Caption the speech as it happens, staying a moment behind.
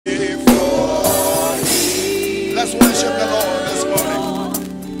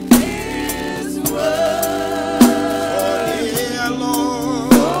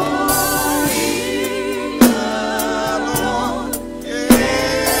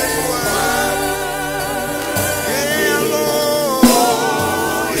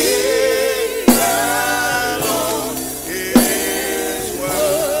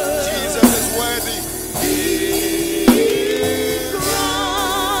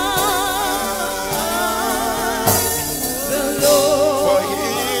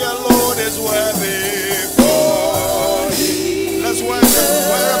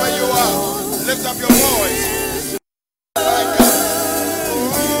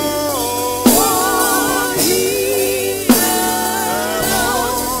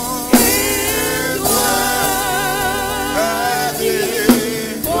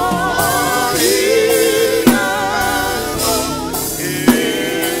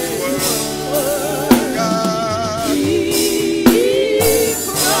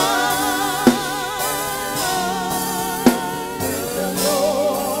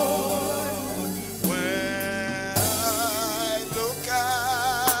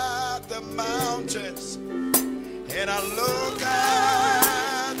mountains, and I look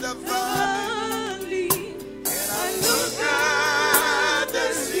at the valley, and I look at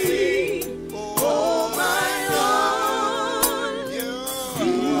the sea. Oh my Lord, you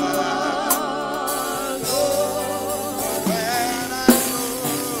are Lord.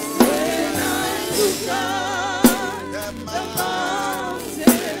 When I look at the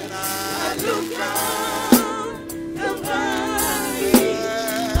mountain, I look at the valley,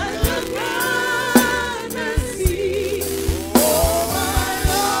 I look at the sea. Oh my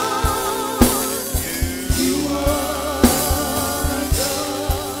Lord, you are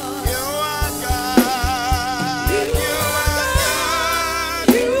God. You are God.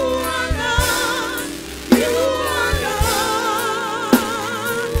 You are God. You are God.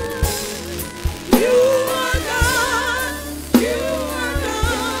 You are God. You are God. You are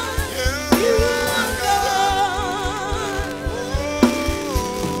God. You are God.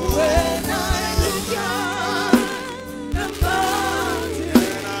 When I look at the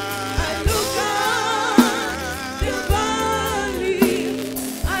mountain, I look at the valley,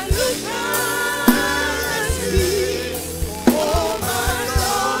 I look at the sea. Oh my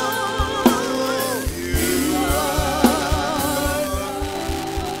Lord, you are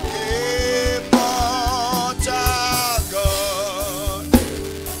immortal God,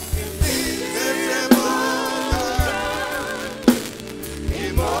 invisible God,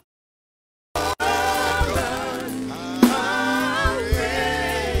 immortal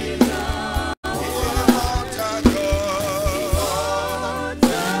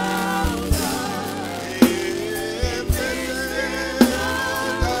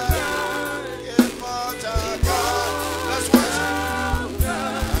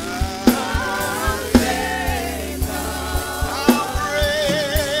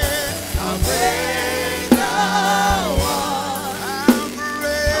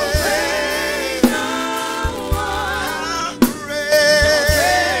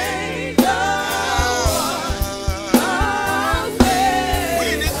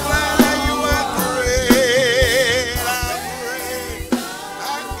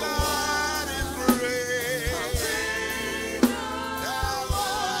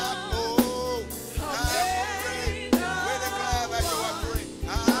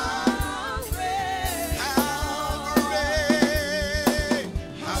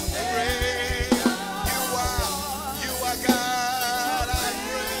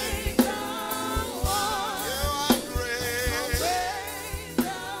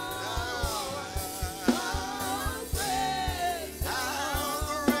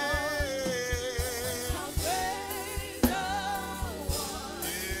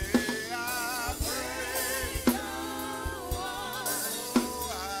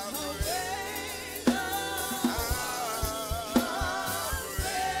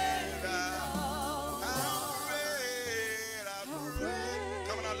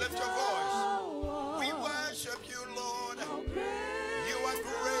lift your voice. We worship you, Lord. You are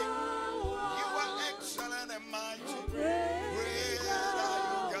great. You are excellent and mighty. Great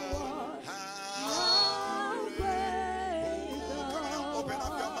are you, God. How great. Come on, open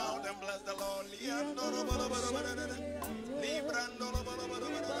up your mouth and bless the Lord.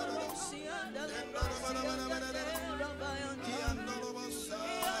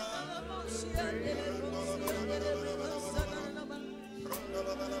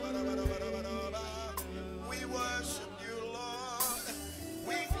 We worship you, Lord.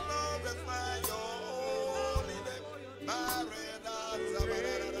 We glorify your holy name.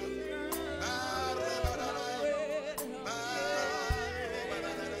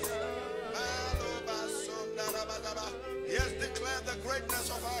 Yes, declare the greatness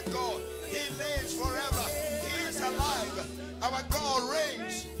of our God. He lives forever. He is alive. Our God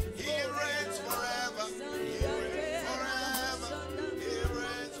reigns. He reigns forever. He reigns forever. He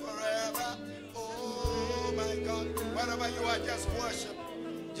reigns forever. Oh my God. Wherever you are, just worship.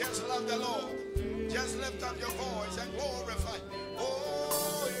 Just love the Lord. Just lift up your voice and glorify.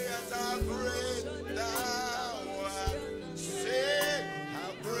 Oh, yes, how great thou art. Say,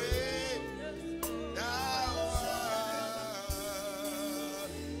 how great thou art.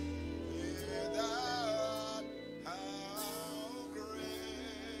 Thou art, how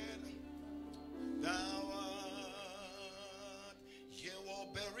great thou art. You will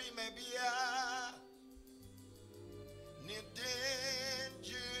bury me beer.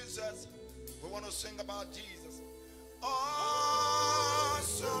 Jesus. We want to sing about Jesus.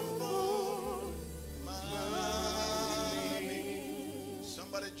 Awesome Lord, mighty.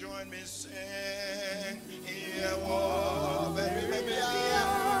 Somebody join me, sing. Yeah, oh, baby, baby,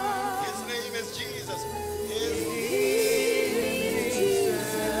 yeah. His name is Jesus. His name is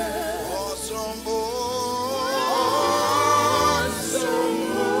Jesus. Awesome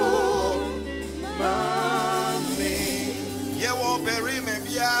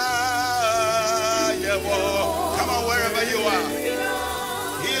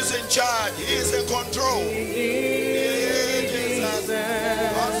is in charge. He is in control. Jesus.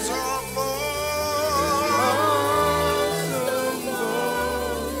 Awesome.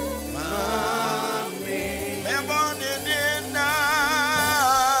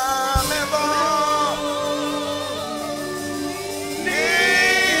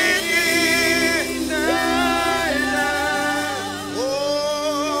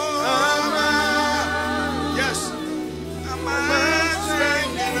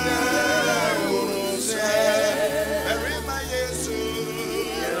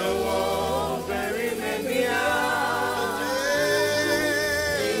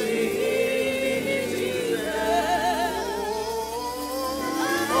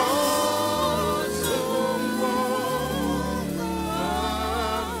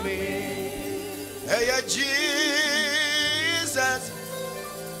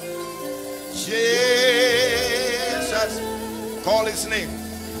 Call his name.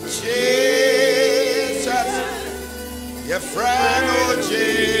 Jesus. Your friend, oh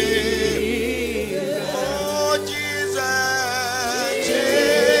Jesus. Oh Jesus. Jesus.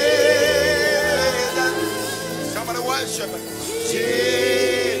 Somebody worship him. Jesus.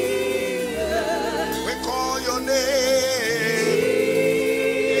 We call your name.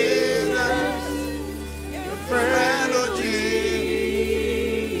 Jesus. Your friend, oh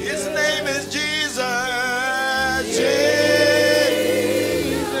Jesus. His name is Jesus.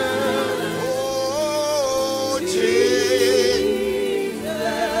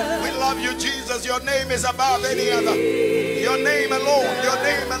 Jesus. Your name is above any other. Your name alone. Your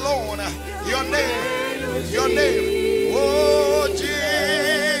name alone. Your name. Your name. Oh Jesus.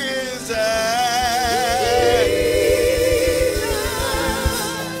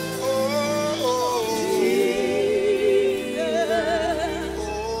 Oh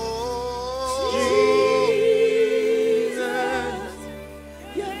Jesus.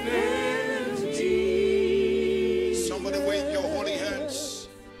 Your name is Jesus. Somebody wave your holy hands.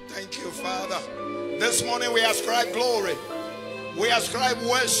 Thank you, Father. This morning we ascribe glory. We ascribe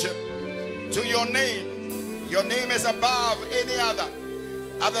worship to your name. Your name is above any other.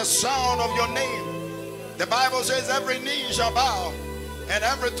 At the sound of your name, the Bible says every knee shall bow and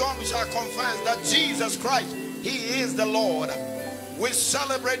every tongue shall confess that Jesus Christ, he is the Lord. We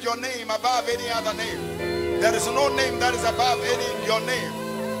celebrate your name above any other name. There is no name that is above your name.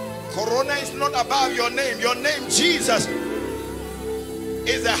 Corona is not above your name. Your name, Jesus,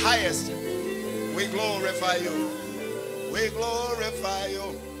 is the highest. We glorify you. We glorify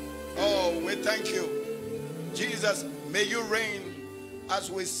you. Oh, we thank you. Jesus, may you reign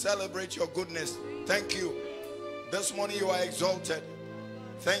as we celebrate your goodness. Thank you. This morning you are exalted.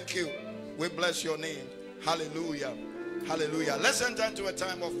 Thank you. We bless your name. Hallelujah. Hallelujah. Let's enter into a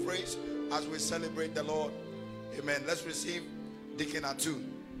time of praise as we celebrate the Lord. Amen. Let's receive Deacon Atu.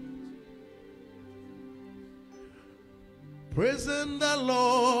 Praising the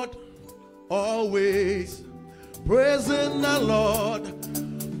Lord always, praising the Lord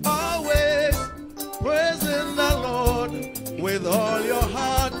always, praising the Lord with all your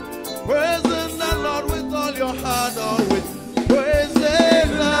heart, praising the Lord with all your heart, always, praising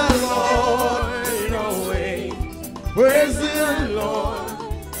the Lord always, praising the Lord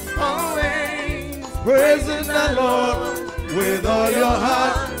always, praising the Lord with all your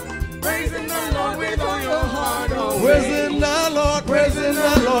heart, praising the Lord with all your heart, always, praising the Lord, praising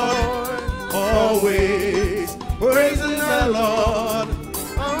the Lord. Always praising the Lord.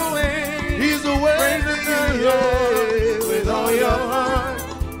 Always he's praising the Lord with all your heart.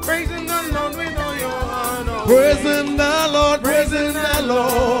 Praising the Lord with all your heart. Praising the Lord, praising the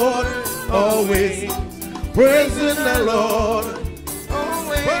Lord. Always praising the Lord.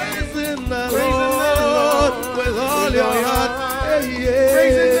 Always praising the Lord with all your heart.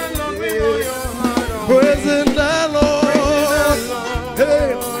 Praising the Lord with all your heart. Praising the Lord.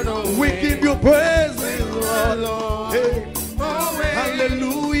 Hey. We give you praise, Lord. Hey.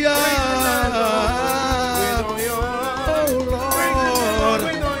 Hallelujah. Oh, Lord.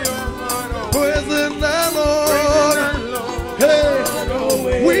 Praising the Lord. Hey.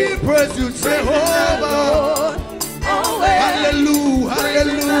 We praise you, Jehovah. Hallelujah.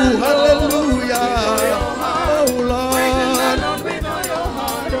 Hallelujah. Hallelujah. Oh, Lord.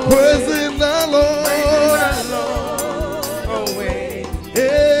 Praising the Lord.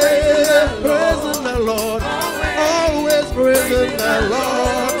 Praising the Lord, always praising the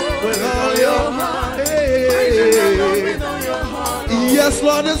Lord with all your heart. Yes,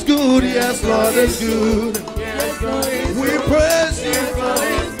 Lord is good. Yes, Lord is good. We praise you.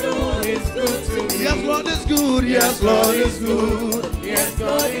 Yes, Lord is good. Yes, Lord is good. Yes,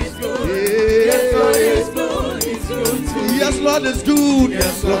 Lord is good. Yes, Yes, Lord is good.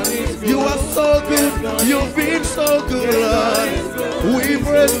 Yes, Lord. You are so good. You've been so good, Lord. We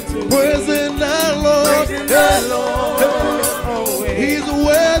praising the Lord. He's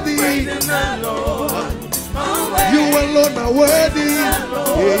worthy. You alone are worthy.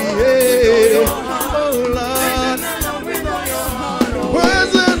 Yeah. Oh, Lord.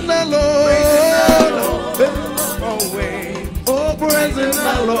 Praising the Lord. Oh, praising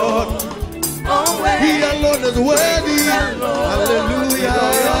the Lord. He alone is worthy. Hallelujah.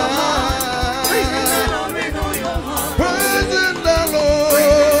 Praising the Lord.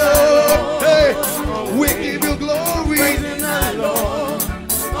 Hey, we give you glory.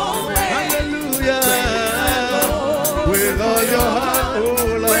 Hallelujah. With all your heart,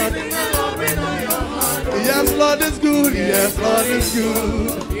 oh Lord. Yes, Lord is good. Yes, Lord is good.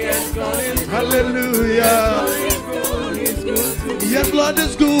 Hallelujah. Yes, Lord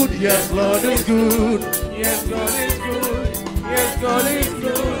is good. Yes, Lord is good. Yes, God is good. Yes, God is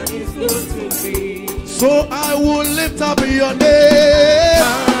good. He's good to me. So I will lift up your name.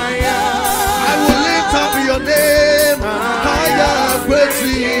 I will lift up your name. Higher, great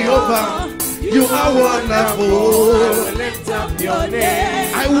Jehovah. You are wonderful. I will lift up your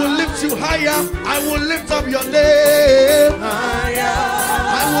name. I will lift you higher. I will lift up your name.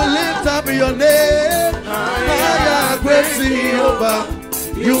 I will lift up your name. Higher, great Jehovah.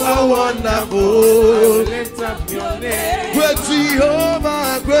 You are wonderful. Lift up your name. Great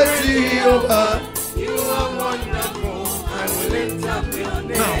Jehovah, great Jehovah. You are wonderful. I will lift up your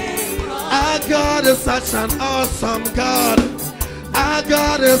name. Our God is such an awesome God. Our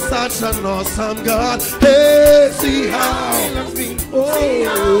God is such an awesome God. Hey, see how.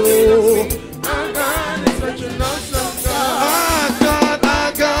 Oh, Our God is such an awesome God.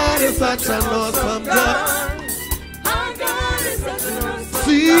 our God is such an awesome God. Our God is such an awesome God.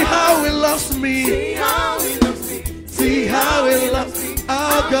 See how He loves me. See how He loves me. See how He loves me.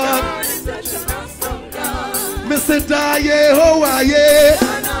 Our God is such an awesome God. Mr. Da Yehovah, yeah.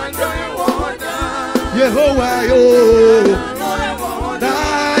 Yehovah, yo. Da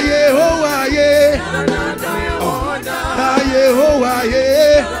Yehovah, yeah. Da Yehovah,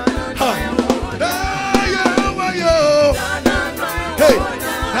 yeah. Da Yehovah, yo. Hey,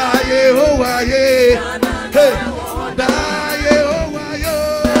 Da Yehovah, yeah. Hey, Da Yehovah, yo.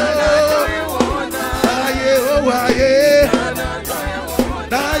 Da Yehovah, yeah.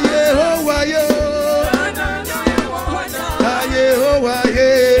 Da Yehovah, yo. Da Yehovah,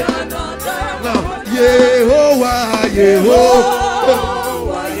 yeah. Now, Yehovah, Yehovah,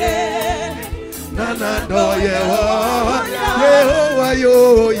 Nana do Yehovah, Yehovah, yo,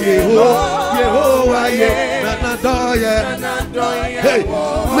 Yehovah, yeah, Nana do yeah. Hey,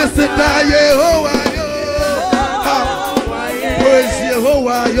 Mr. Da Yehovah, yo, praise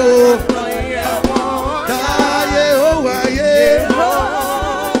Yehovah, yo, Da Yehovah, yeah,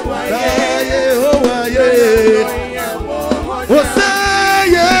 Da Yehovah, yeah. Oh,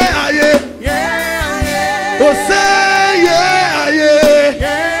 say yeah, yeah. Oh, say yeah,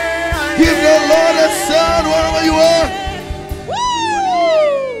 yeah. Give the Lord a sound wherever you are.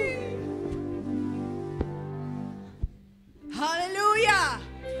 Hallelujah.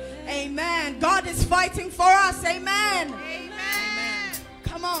 Amen. God is fighting for us. Amen. Amen.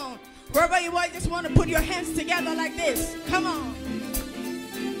 Come on. Wherever you are, just want to put your hands together like this. Come on.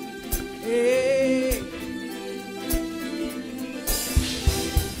 Hey.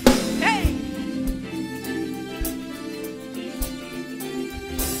 Hey.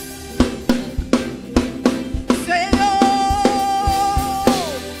 Say oh.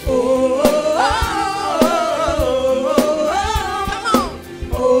 Oh. Come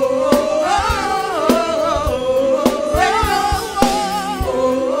on.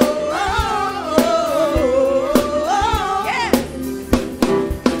 Yeah.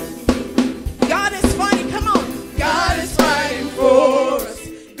 God is fighting. Come on. God is fighting for us.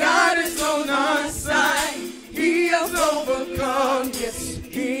 God is on our side. He has overcome. Yes,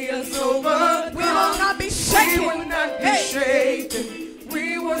 He has overcome. We will not be shaken. We will not be Hey. shaken.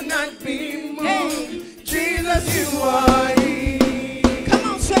 We will not be moved. Hey. Jesus, you are He. Come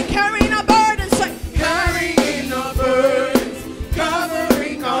on, say carrying a burden. Say Carrying our burdens,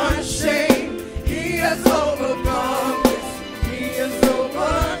 covering our shame. He has overcome. Yes, He has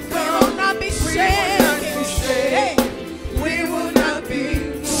overcome. we will not be We will shaken. not be shaken. Hey. We will not be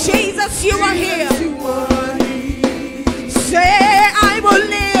moved. Jesus, you are here. Jesus, you are He. Say I will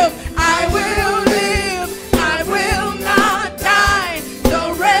live. I will live. I will not die. The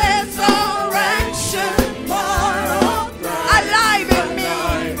resurrection power of Christ.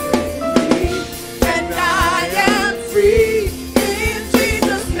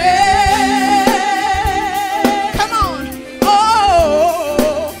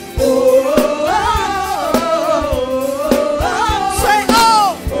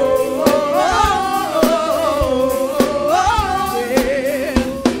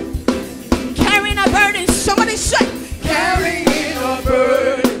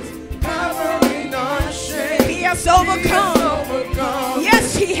 overcome.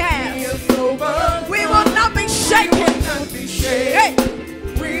 Yes, he has. We will not be shaken. Hey.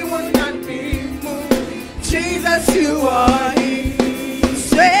 We will not be moved. Jesus, you are He.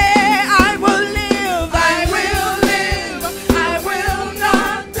 Say, I will live. I will live. I will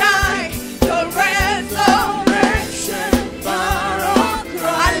not die. The resurrection power of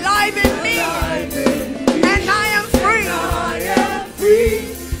Christ alive in me, and I am free. I am free.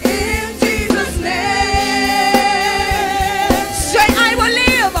 In Jesus' name. Say, I will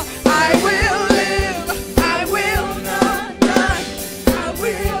live. I will live. I will not die. I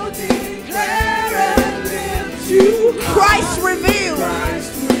will declare and live to Christ revealed.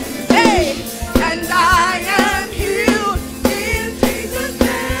 Hey, and I am healed in Jesus' name.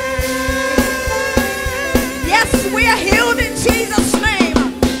 Yes, we are healed in Jesus' name.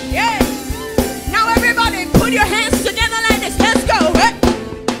 Yes. Now everybody, put your hands together like this. Let's go. Hey.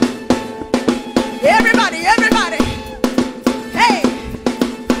 Everybody, everybody. Hey.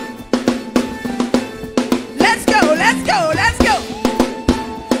 Let's go, let's go, let's go.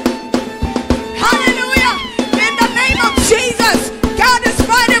 Hallelujah. In the name of Jesus, God is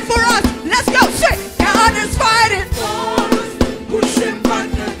fighting for us. Let's go. Say, God is fighting for us. pushing back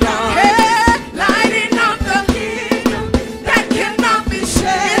the dark. Hey, lighting up the kingdom that cannot be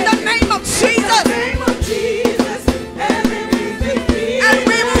shaken. In the name of Jesus. Name of Jesus, every defeat. And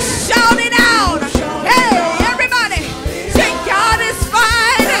we will shout it out. Hey, everybody. Say, God is God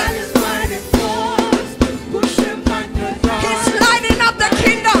fighting. is fighting for us, pushing back the dark. He's lighting up the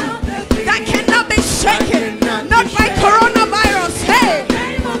kingdom that cannot be shaken. Not by coronavirus. Hey.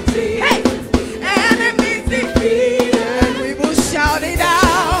 Name of Jesus, Hey, enemies defeated, and we will shout it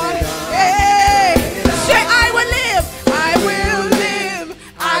out. Hey, say, I will live, I will live,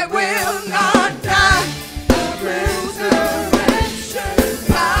 I will not die. resurrection,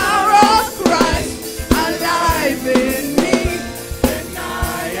 Power of Christ alive in me, and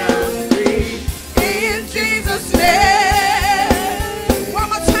I am free. in Jesus' name. One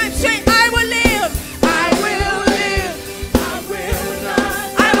more time, say, I will live, I will live, I will not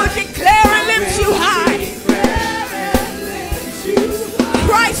I will declare and live too high. declare and live to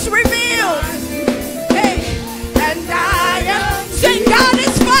Christ revealed. Hey, and I am. Say, God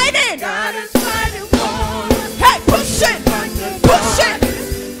is fighting. God is fighting for us, Hey, push it, push it.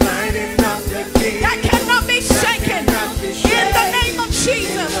 lighting up the kingdom. That cannot be shaken. In the name of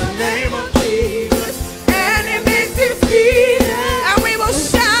Jesus. In the name of Jesus, Enemies defeated, and we will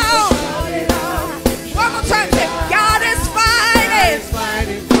shout. One more time, say, God is fighting.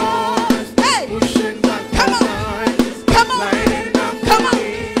 fighting for us, Hey, pushing back the come on, darkness, come on, lighting up the come on.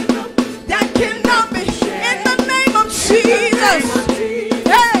 kingdom. That cannot be. In the name of Jesus.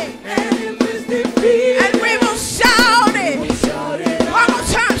 Hey. Enemies defeated. And we will shout it. One more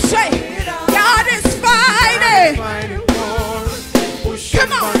time, say, God is fighting. Fighting for us, pushing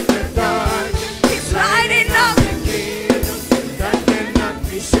Come on. back the darkness, He's lighting up. kingdom that cannot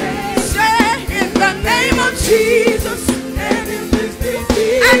be shaken. Say, in the name of Jesus. Enemies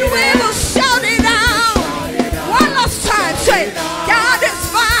defeated. And we will shout it out. One last time, say, God is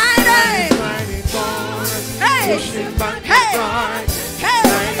fighting. Fighting for us, Hey, pushing back the hey, darkness, hey.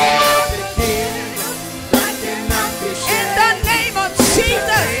 lighting up the kingdom that cannot be In shaken. the name of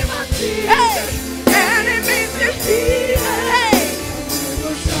Jesus. Hey, enemies defeated. Hey,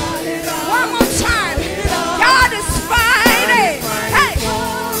 one more time. God is fighting. Hey,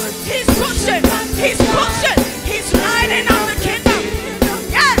 He's pushing. He's pushing. He's lighting up the kingdom.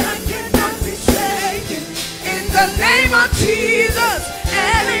 Yes. In the name of Jesus,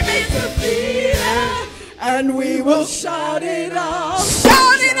 enemies defeated. And we will shout it out.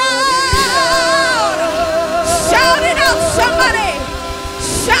 Shout it out. Shout it out, somebody.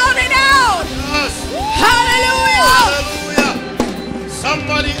 Shout it out. Hallelujah. Hallelujah.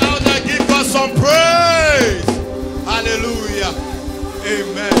 Somebody out there give God some praise. Hallelujah.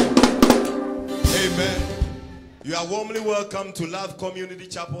 Amen. Amen. You are warmly welcome to Love Community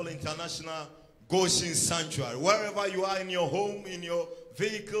Chapel International Goshen Sanctuary. Wherever you are, in your home, in your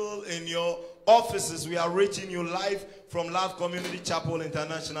vehicle, in your offices, we are reaching you live from Love Community Chapel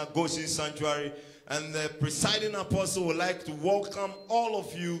International Goshen Sanctuary. And the presiding apostle would like to welcome all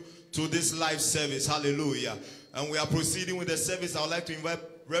of you to this live service. Hallelujah. And we are proceeding with the service. I would like to invite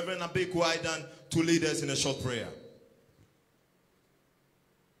Reverend Ayiku Aidan to lead us in a short prayer.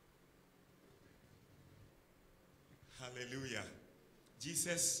 Hallelujah.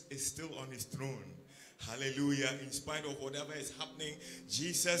 Jesus is still on his throne. Hallelujah. In spite of whatever is happening,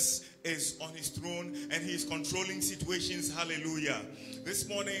 Jesus is on his throne and he is controlling situations. Hallelujah. This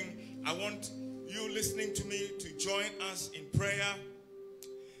morning, I want you listening to me to join us in prayer.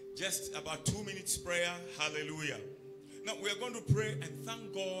 Just about 2 minutes prayer. Hallelujah. Now we are going to pray and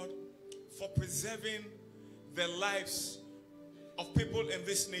thank God for preserving the lives of people in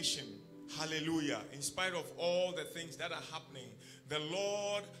this nation. Hallelujah. In spite of all the things that are happening, the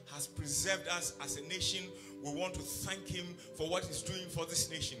Lord has preserved us as a nation. We want to thank him for what he's doing for this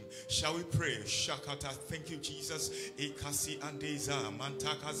nation. Shall we pray? Shakata. Thank you, Jesus. Ikasi andeza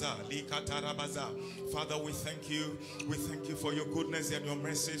mantakaza likatarabaza. Father, we thank you. We thank you for your goodness and your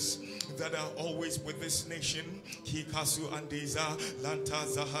mercies that are always with this nation. Hikasu andeza lanta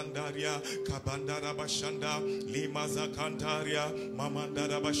zahandaria kabandara bashanda limaza kantaria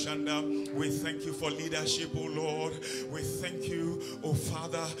mamandara bashanda. We thank you for leadership, oh Lord. We thank you, oh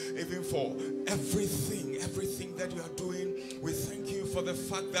Father, even for everything that you are doing. We thank you for the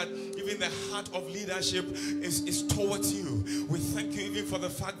fact that even the heart of leadership is towards you. We thank you even for the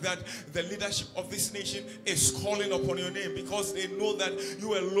fact that the leadership of this nation is calling upon your name, because they know that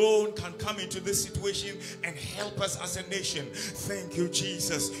you alone can come into this situation and help us as a nation. Thank you,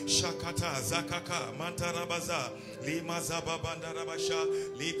 Jesus. Shakata zakaka mantarabaza lima zababandarabasha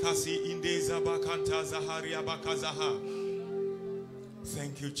likasi indeza bakanta zaharia bakazaha.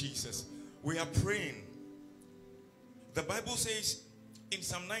 Thank you, Jesus. We are praying. The Bible says in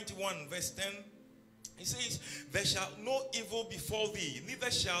Psalm 91 verse 10, it says, there shall no evil befall thee, neither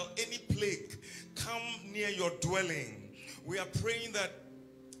shall any plague come near your dwelling. We are praying that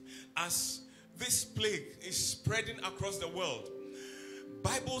as this plague is spreading across the world,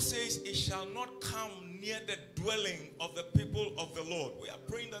 Bible says it shall not come near the dwelling of the people of the Lord. We are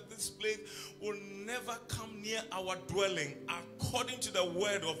praying that this plague will never come near our dwelling, according to the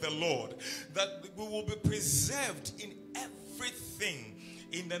word of the Lord, that we will be preserved in everything.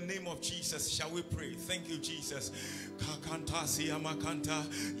 In the name of Jesus, shall we pray? Thank you, Jesus.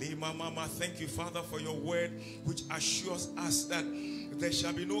 Thank you, Father, for your word, which assures us that there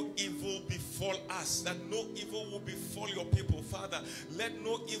shall be no evil befall us, that no evil will befall your people. Father, let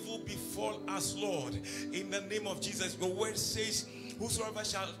no evil befall us, Lord. In the name of Jesus, your word says, whosoever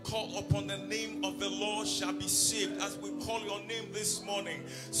shall call upon the name of the Lord shall be saved. As we call your name this morning,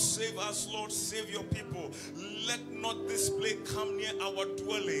 save us, Lord, save your people. Let not this plague come near our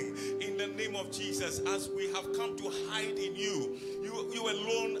dwelling. In the name of Jesus, as we have come to hide in you, you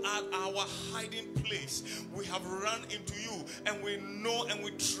alone are our hiding place. We have run into you, and we know and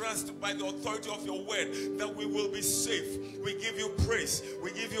we trust by the authority of your word that we will be safe. We give you praise,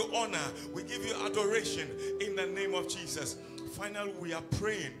 we give you honor, we give you adoration in the name of Jesus. Finally, we are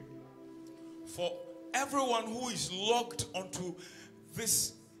praying for everyone who is logged onto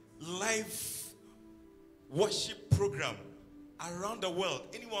this live worship program around the world.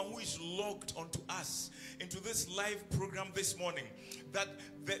 Anyone who is logged onto us, into this live program this morning, that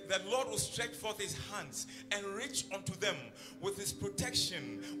the Lord will stretch forth his hands and reach unto them with his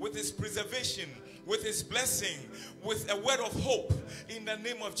protection, with his preservation, with his blessing, with a word of hope in the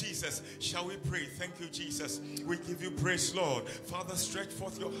name of Jesus. Shall we pray? Thank you, Jesus. We give you praise, Lord. Father, stretch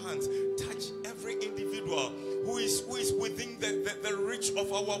forth your hands. Touch every individual who is within the reach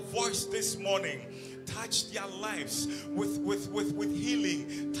of our voice this morning. Touch their lives with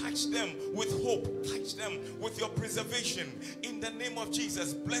healing. Touch them with hope. Touch them with your preservation. In the name of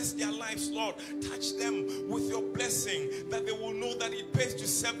Jesus, bless their lives, Lord. Touch them with your blessing, that they will know that it pays to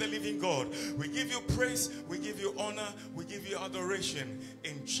serve the living God. We give you praise, we give you honor, we give you adoration.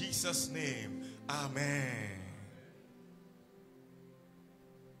 In Jesus' name, amen.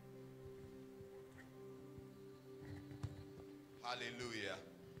 Hallelujah.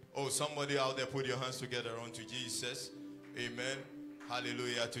 Oh, somebody out there, put your hands together unto Jesus. Amen.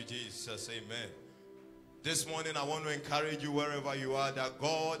 Hallelujah to Jesus. Amen. This morning, I want to encourage you wherever you are that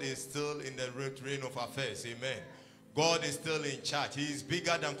God is still in the reign of affairs. Amen. God is still in charge. He is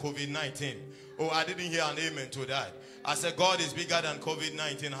bigger than COVID-19. Oh, I didn't hear an amen to that. I said God is bigger than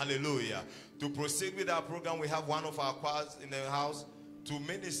COVID-19. Hallelujah. To proceed with our program, we have one of our choirs in the house to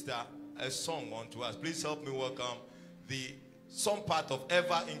minister a song unto us. Please help me welcome some part of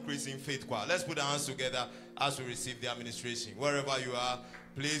Ever Increasing Faith Choir. Let's put our hands together as we receive the administration. Wherever you are,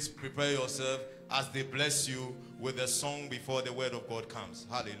 please prepare yourself as they bless you with a song before the word of God comes.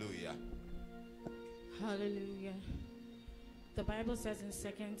 Hallelujah. Hallelujah. The Bible says in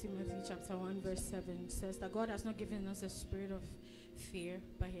 2 Timothy chapter 1 verse 7, says that God has not given us a spirit of fear,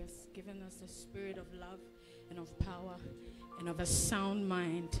 but he has given us a spirit of love and of power and of a sound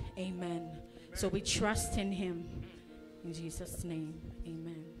mind. Amen. So we trust in him. In Jesus' name,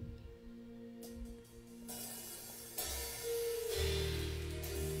 amen.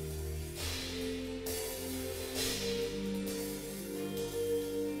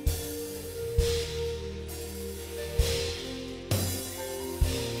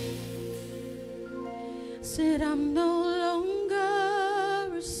 Said I'm no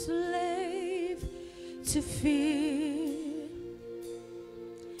longer a slave to fear.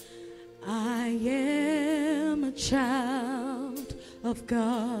 I am a child of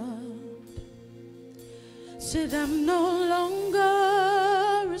God. Said I'm no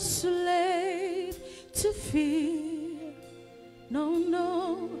longer a slave to fear. No,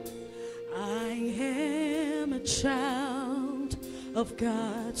 no, I am a child of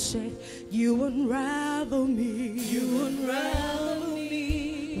God. Say, you unravel me. You unravel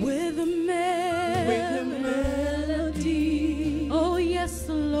me with a melody. Oh yes,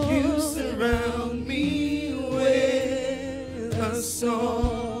 the Lord. You surround me with a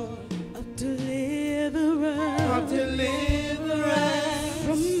song of deliverance. of deliverance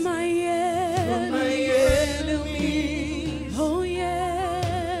From my enemies. Oh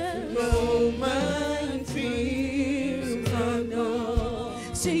yeah. No, my fears are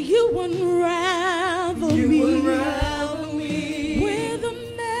gone. Say you unravel You me unravel me with a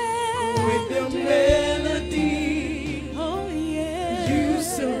melody. Oh yeah. You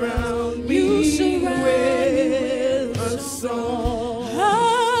surround me You surround with a song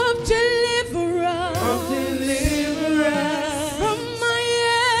of deliverance. of deliverance From my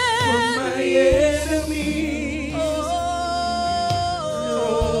enemies.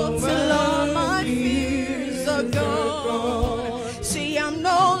 Oh, till all my fears are gone. See, I'm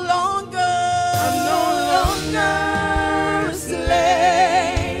no longer a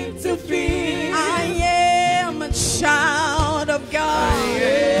slave to fear. I am a child of God. I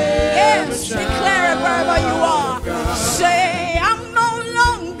am Yes, a child declare it wherever you are. of God. Say, I'm no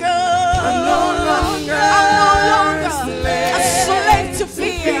longer a slave a slave to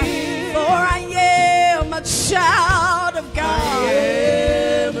fear. For I am a child of God.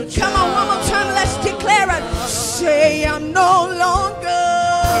 Come on, one more time, let's declare it. Say, I'm no longer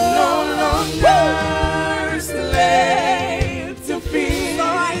a slave to fear. For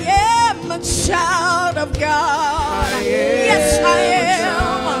I am a child of God. I am Yes, I a am.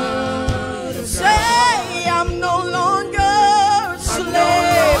 child of Say, I'm no longer a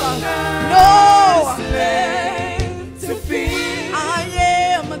slave. a No, slave to fear. I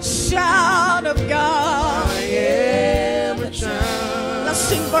am a child of God. I am a child. Let's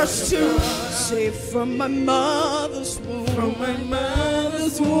sing verse 2. Say, from my mother's womb, From my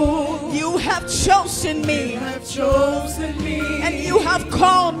mother's womb, you have chosen me, you have chosen me, and you have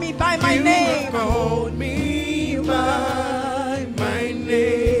called me by my you name. have called me by my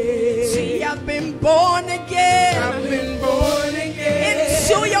name. See, I've been born again I've been born again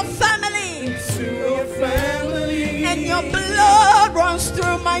into your family, to your family, and your blood runs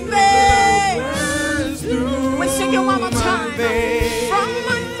through my veins. runs through We sing it one more my time. veins. From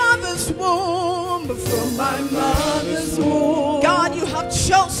my mother's womb, From my mother's womb, God, you have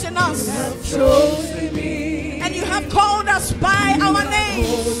chosen us, chosen me, and you have called us by our names.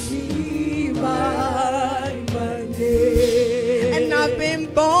 called me by my name. And I've been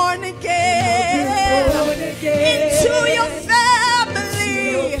born again Born again into your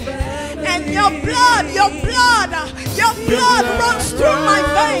family, and your blood runs through my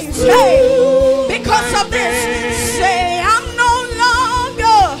veins. Hey, because of this, say, I'm no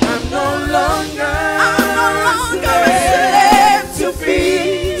longer a slave to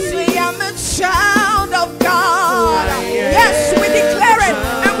fear. See, I'm a child of God. Yes, we declare it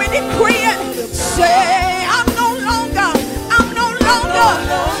and we decree it. Say, I'm no longer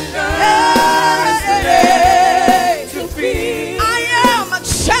Hey, to fear. I am a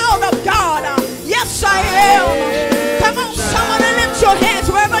child of God. Yes, I am. Come on, somebody lift your hands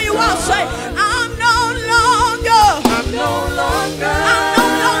wherever you are. Say, I'm no longer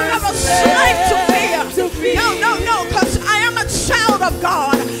a slave to fear. No, because I am a child of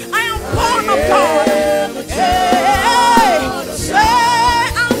God. I am born of God. Hey, say,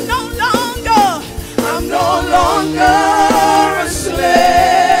 I'm no longer A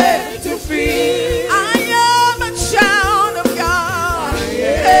slave to fear. I am a child of God.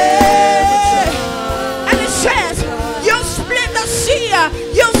 Hey. And it says, you split the sea.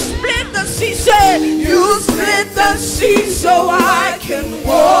 Say, you split the sea so I can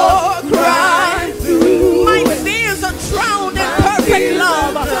walk right through. My fears are drowned in perfect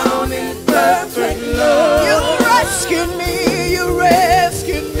love. Down in perfect love. You rescued me. You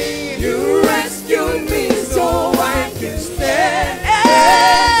rescued me so I can stand.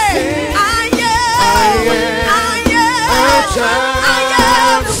 Hey, I am a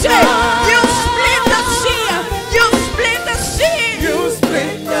child. Say, you split the sea. You split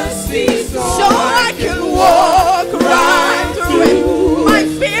the sea So I can walk right through it. My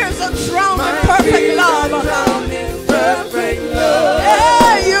fears are drowned in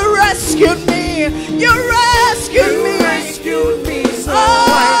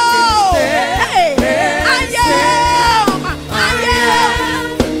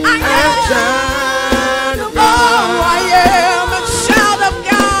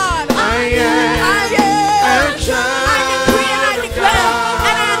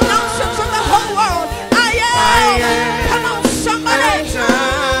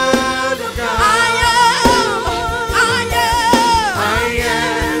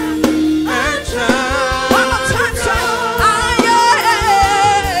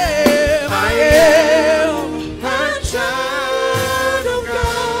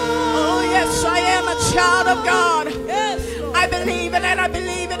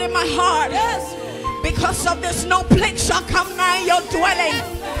word in my heart. Because of this, no plague shall come nigh your dwelling.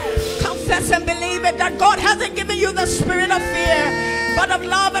 Confess and believe it, that God hasn't given you the spirit of fear, but of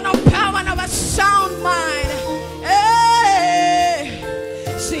love and of power and of a sound mind. Hey,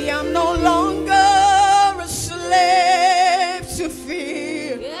 see, I'm no longer a slave to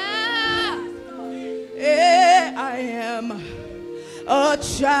fear. Hey, I am a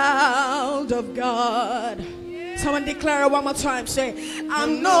child of God. Someone declare it one more time. Say,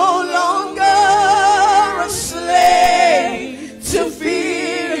 I'm no longer a slave to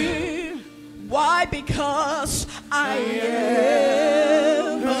fear. Why? Because I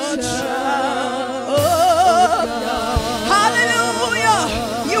am a child of God.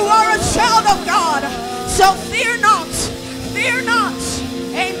 Hallelujah. You are a child of God. So fear not. Fear not.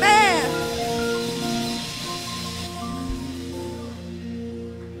 Amen.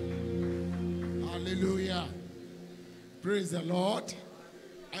 Hallelujah. Praise the Lord.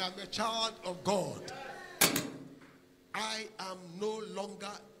 I am a child of God. I am no longer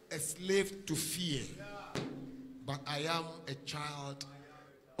a slave to fear, but I am a child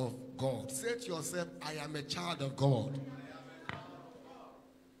of God. Say to yourself, I am a child of God.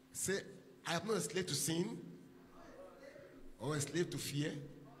 Say, I am not a slave to sin or a slave to fear,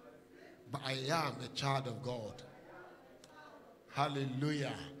 but I am a child of God.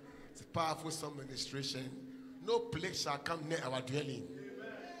 Hallelujah. It's a powerful some ministration. No plague shall come near our dwelling.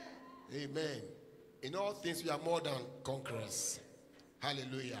 Amen. In all things we are more than conquerors.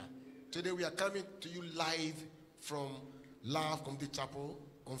 Hallelujah. Today we are coming to you live from Love Community Chapel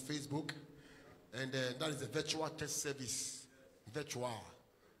on Facebook. And that is a virtual test service. Virtual.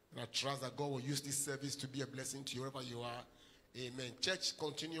 And I trust that God will use this service to be a blessing to you wherever you are. Amen. Church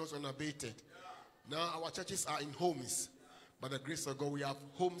continues unabated. Now our churches are in homes. By the grace of God, we have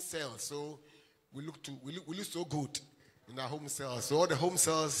home cells. So we look so good in our home cells. So all the home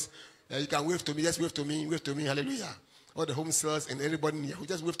cells, you can wave to me. Just wave to me. Wave to me. Hallelujah. All the home cells and everybody in here who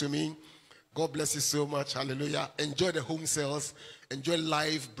just wave to me. God bless you so much. Hallelujah. Enjoy the home cells. Enjoy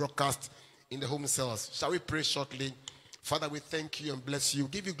live broadcast in the home cells. Shall we pray shortly? Father, we thank you and bless you.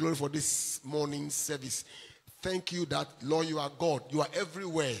 Give you glory for this morning's service. Thank you that, Lord, you are God. You are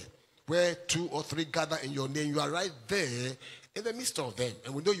everywhere. Where 2 or 3 gather in your name, you are right there in the midst of them.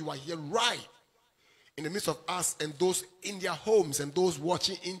 And we know you are here right in the midst of us and those in their homes and those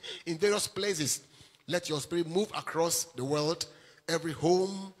watching in various places. Let your spirit move across the world, every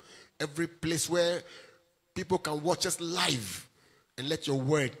home, every place where people can watch us live. And let your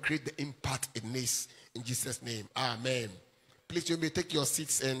word create the impact it needs. In Jesus' name, amen. Please, you may take your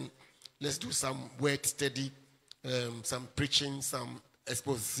seats and let's do some word study, some preaching, some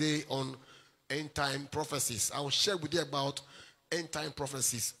expose on end-time prophecies. I will share with you about end-time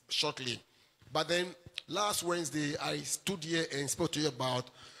prophecies shortly. But then, last Wednesday, I stood here and spoke to you about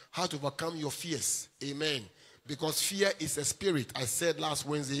how to overcome your fears. Amen. Because fear is a spirit. I said last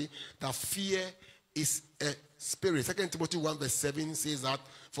Wednesday that fear is a spirit. 2 Timothy 1 verse 7 says that,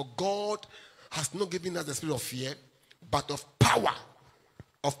 for God has not given us the spirit of fear, but of power,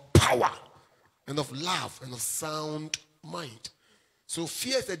 and of love, and of sound mind. So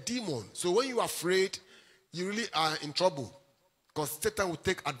fear is a demon. So when you are afraid, you really are in trouble. Because Satan will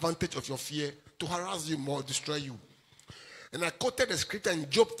take advantage of your fear to harass you more, destroy you. And I quoted the scripture in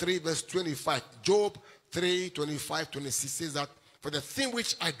Job 3 verse 25. Job 3, 25, 26 says that, for the thing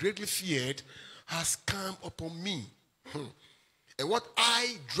which I greatly feared has come upon me. And what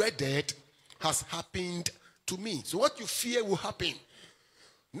I dreaded has happened to me. So what you fear will happen.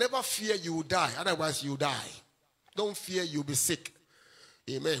 Never fear you will die. Otherwise you will die. Don't fear you'll be sick.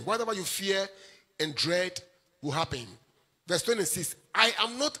 Amen. Whatever you fear and dread will happen. Verse 26, I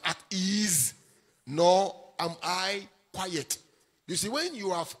am not at ease, nor am I quiet. You see, when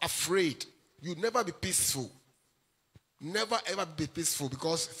you are afraid, you'll never be peaceful. Never ever be peaceful,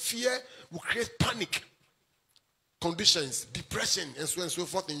 because fear will create panic conditions, depression, and so on and so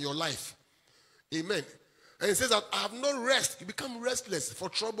forth in your life. Amen. And it says that I have no rest. You become restless, for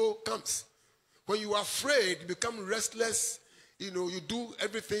trouble comes. When you are afraid, you become restless. You know, you do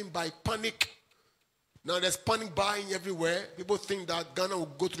everything by panic. Now there's panic buying everywhere. People think that Ghana will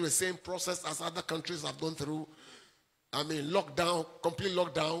go through the same process as other countries have gone through. I mean, lockdown, complete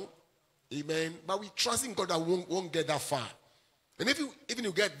lockdown. Amen. But we trust in God that we won't get that far. And even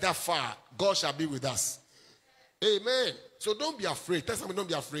you get that far, God shall be with us. Amen. So don't be afraid. Tell somebody, don't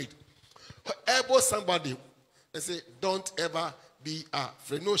be afraid. Elbow somebody and say, don't ever be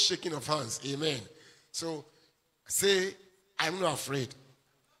afraid. No shaking of hands. Amen. So say, I'm not afraid.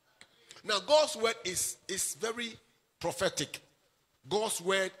 Now, God's word is very prophetic. God's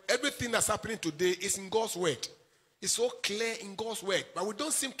word, everything that's happening today is in God's word. It's so clear in God's word, but we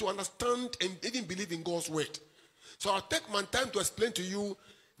don't seem to understand and even believe in God's word. So I'll take my time to explain to you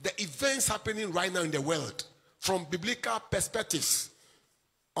the events happening right now in the world from biblical perspectives.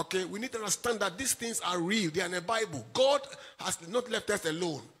 Okay, we need to understand that these things are real. They are in the Bible. God has not left us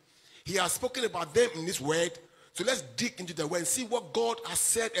alone. He has spoken about them in His word. So let's dig into the word and see what God has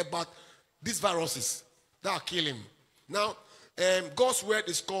said about these viruses that are killing. Now, God's word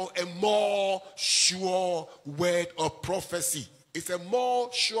is called a more sure word of prophecy. It's a more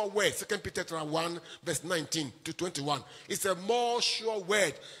sure word. 2 Peter 1, verse 19 to 21. It's a more sure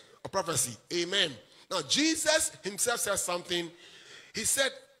word of prophecy. Amen. Now, Jesus himself says something. He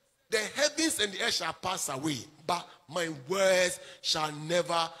said, the heavens and the earth shall pass away, but my words shall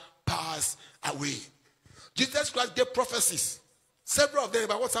never pass away. Jesus Christ gave prophecies, several of them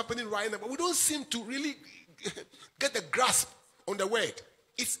about what's happening right now, but we don't seem to really get the grasp on the word.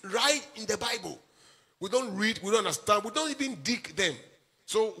 It's right in the Bible. We don't read, we don't understand, we don't even dig them.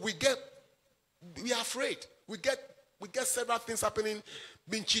 So we are afraid. We get several things happening,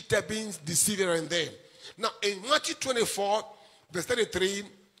 being cheated, being deceived here and there. Now in Matthew 24, verse 33,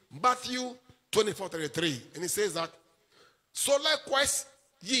 Matthew 24, 33, and it says that, so likewise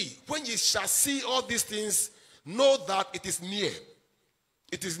ye, when ye shall see all these things, know that it is near.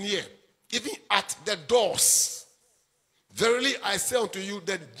 It is near, even at the doors. Verily I say unto you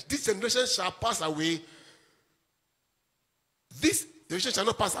that this generation shall pass away. This generation shall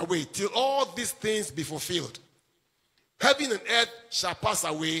not pass away till all these things be fulfilled. Heaven and earth shall pass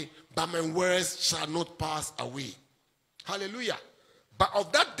away, but my words shall not pass away. Hallelujah. But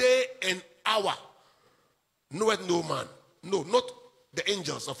of that day and hour knoweth no man. No, not the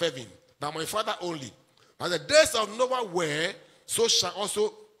angels of heaven, but my Father only. But the days of Noah were, so shall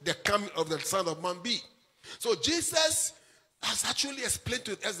also the coming of the Son of Man be. So Jesus has actually explained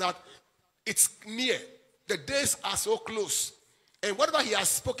to us that it's near. The days are so close. And whatever he has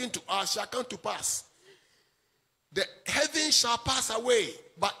spoken to us shall come to pass. The heaven shall pass away,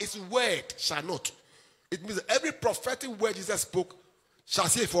 but his word shall not. It means that every prophetic word Jesus spoke shall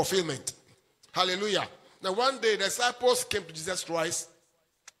see fulfillment. Hallelujah. Now one day the disciples came to Jesus Christ,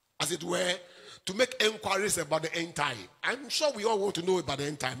 as it were, to make inquiries about the end time. I'm sure we all want to know about the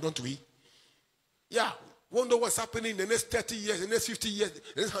end time, don't we? Yeah. Wonder what's happening in the next 30 years, the next 50 years,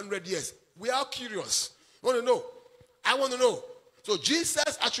 the next 100 years. We are curious. Want to know? I want to know. So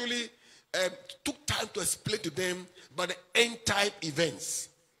Jesus actually took time to explain to them about the end time events.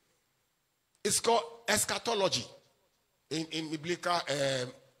 It's called eschatology in biblical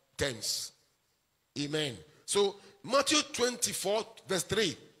terms. Amen. So Matthew 24, verse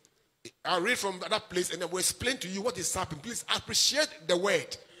 3. I'll read from that place and I will explain to you what is happening. Please appreciate the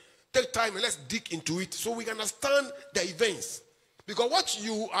word. Take time and let's dig into it so we can understand the events. Because what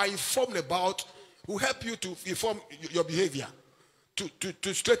you are informed about will help you to inform your behavior,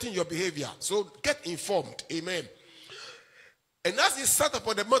 to straighten your behavior. So get informed. Amen. And as he sat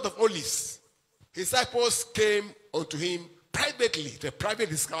upon the Mount of Olives, his disciples came unto him privately, the private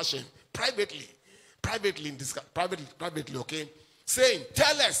discussion, privately, okay, saying,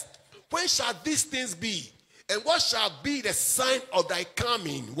 tell us, when shall these things be? And what shall be the sign of thy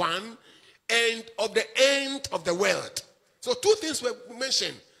coming, one, and of the end of the world? So two things were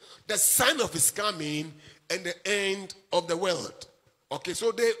mentioned. The sign of his coming and the end of the world. Okay,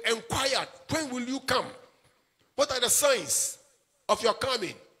 so they inquired, when will you come? What are the signs of your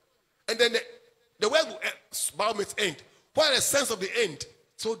coming? And then the world will bow its end. What are the signs of the end?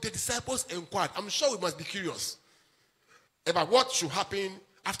 So the disciples inquired. I'm sure we must be curious about what should happen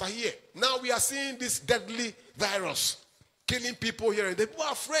after here. Now we are seeing this deadly virus killing people here and there. People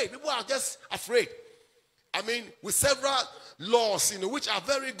are afraid. People are just afraid. I mean, with several laws, which are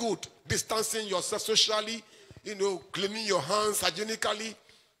very good. Distancing yourself socially, cleaning your hands hygienically,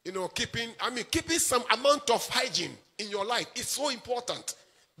 keeping some amount of hygiene in your life. It's so important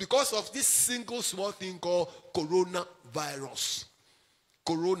because of this single small thing called coronavirus.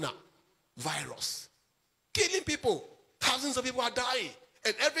 Coronavirus. Killing people. Thousands of people are dying.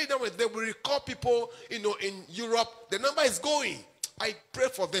 And every now and then we recall people, in Europe. The number is going. I pray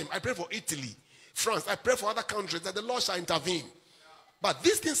for them. I pray for Italy, France. I pray for other countries that the Lord shall intervene. But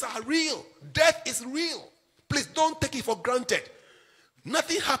these things are real. Death is real. Please don't take it for granted.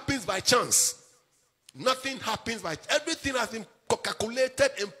 Nothing happens by chance. Nothing happens by chance. Everything has been calculated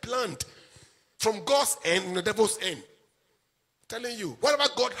and planned from God's end and the devil's end. I'm telling you, whatever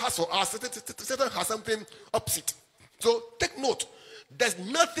God has for us, Satan has something opposite. So take note. There's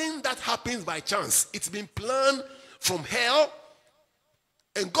nothing that happens by chance. It's been planned from hell,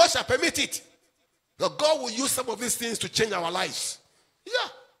 and God shall permit it. But God will use some of these things to change our lives. Yeah.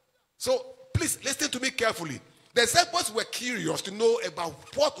 So please listen to me carefully. The disciples were curious to know about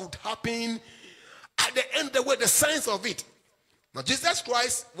what would happen at the end of the way, the signs of it. Now, Jesus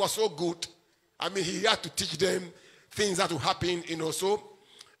Christ was so good. I mean, he had to teach them things that would happen, So,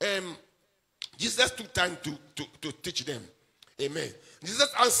 Jesus took time to teach them. Amen.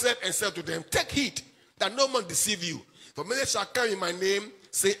 Jesus answered and said to them, take heed that no man deceive you. For many shall come in my name,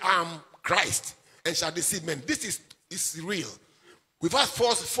 say, I am Christ, and shall deceive men. This is real. We've had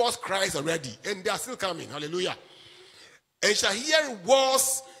false Christ already, and they are still coming. Hallelujah. And shall hear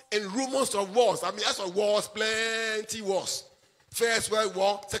wars and rumors of wars. I mean, as for wars, plenty wars. First World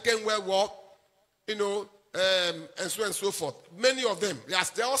War, Second World War, and so on and so forth. Many of them,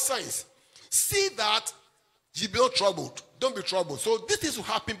 they're all signs. See that you be not troubled. Don't be troubled. So these things will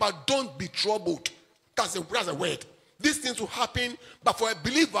happen, but don't be troubled. That's a word. These things will happen, but for a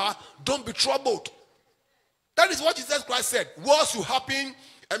believer, don't be troubled. That is what Jesus Christ said. Wars will happen.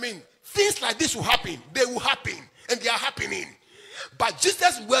 I mean, things like this will happen. They will happen, and they are happening. But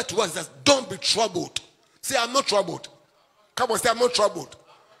Jesus' word to us is, don't be troubled. Say, I'm not troubled. Come on, say, I'm not troubled.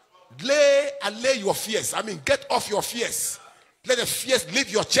 Lay your fears. I mean, get off your fears. Let the fears leave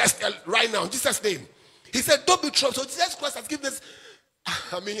your chest right now in Jesus' name. He said, don't be troubled. So Jesus Christ has given us,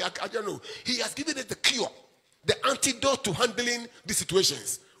 I don't know. He has given us the cure, the antidote to handling these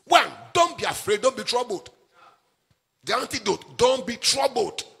situations. One, don't be afraid. Don't be troubled. The antidote, don't be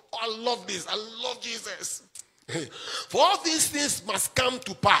troubled. Oh, I love this. I love Jesus. For all these things must come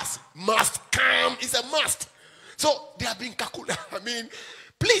to pass. Must come. It's a must. So they are being calculated. I mean,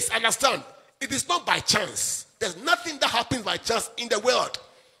 please understand, it is not by chance. There's nothing that happens by chance in the world.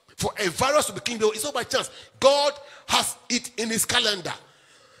 For a virus to be killed, it's not by chance. God has it in his calendar.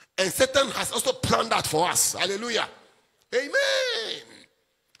 And Satan has also planned that for us. Hallelujah. Amen.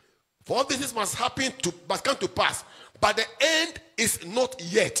 For all things must come to pass. But the end is not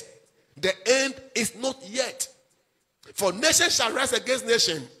yet. The end is not yet. For nation shall rise against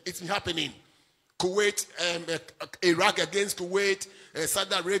nation. It's happening. Kuwait, Iraq against Kuwait,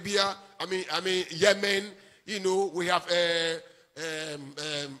 Saudi Arabia, Yemen. We have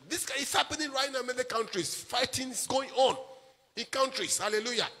this is happening right now in many countries. Fighting is going on in countries.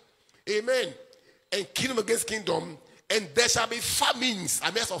 Hallelujah. Amen. And kingdom against kingdom. And there shall be famines.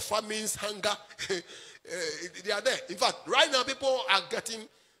 A mess of famines, hunger. They are there. In fact, right now people are getting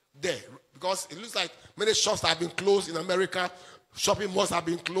there because it looks like many shops have been closed in America. Shopping malls have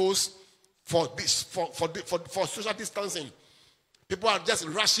been closed for social distancing. People are just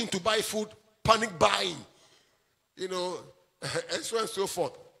rushing to buy food, panic buying, and so on and so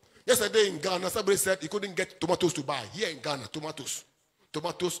forth. Yesterday in Ghana, somebody said he couldn't get tomatoes to buy. Here in Ghana, tomatoes. He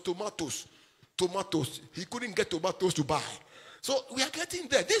couldn't get tomatoes to buy. So we are getting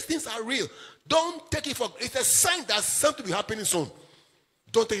there. These things are real. Don't take it for granted. It's a sign that something will be happening soon.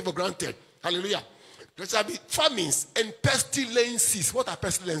 Don't take it for granted. Hallelujah. There shall be famines and pestilences. What are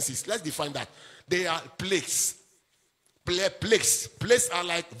pestilences? Let's define that. They are plagues. Plagues. Plagues are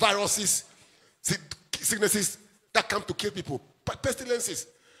like viruses, sicknesses that come to kill people. Pestilences.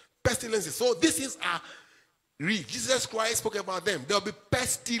 So these things are real. Jesus Christ spoke about them. There will be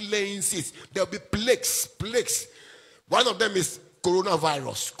pestilences. There will be plagues. One of them is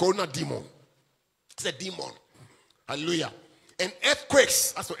coronavirus, corona demon. It's a demon. Hallelujah. And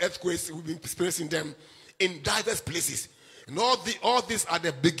earthquakes. As for earthquakes, we've been experiencing them in diverse places. And all these are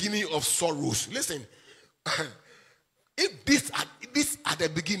the beginning of sorrows. Listen, if these are the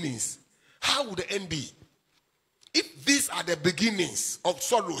beginnings, how would the end be? If these are the beginnings of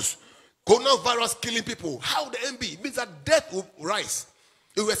sorrows, coronavirus killing people, how would the end be? It means that death will rise.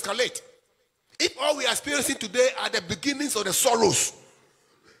 It will escalate. If all we are experiencing today are the beginnings of the sorrows,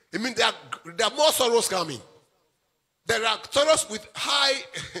 it means there are more sorrows coming. There are sorrows with high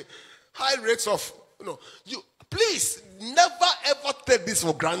rates of, please never ever take this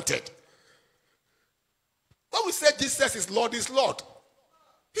for granted. When we say Jesus is Lord, He's Lord.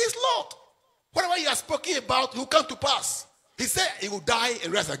 He's Lord. Whatever He has spoken about will come to pass. He said He will die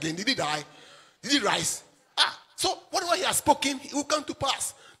and rise again. Did He die? Did He rise? So whatever He has spoken, it will come to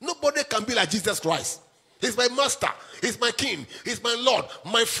pass. Nobody can be like Jesus Christ. He's my master. He's my king. He's my Lord,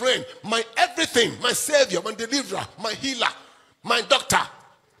 my friend, my everything, my savior, my deliverer, my healer, my doctor.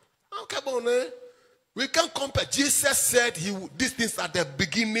 Oh, come on, eh? We can't compare. Jesus said these things are the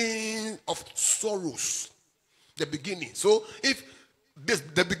beginning of sorrows. The beginning. So if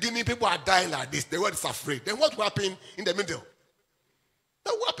the beginning people are dying like this, the world is afraid, then what will happen in the middle?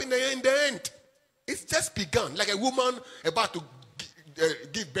 What will happen in the end? It's just begun. Like a woman about to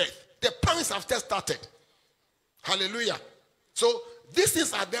give birth. The pangs have just started. Hallelujah. So these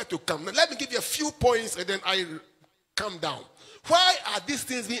things are there to come. Now, let me give you a few points and then I come down. Why are these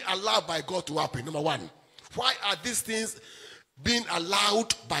things being allowed by God to happen? Number one. Why are these things being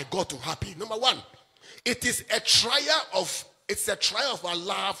allowed by God to happen? Number one, it's a trial of our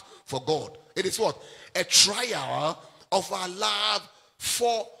love for God. It is what? A trial of our love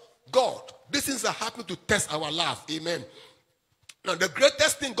for God. These things are happening to test our love. Amen. Now, the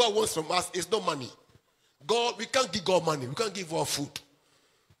greatest thing God wants from us is no money. We can't give God money. We can't give God food.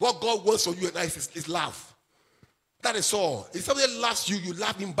 What God wants from you and I is love. That is all. If somebody loves you, you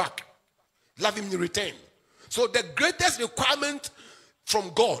love him back. Love him in return. So the greatest requirement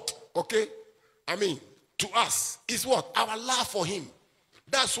from God, okay, to us is what? Our love for him.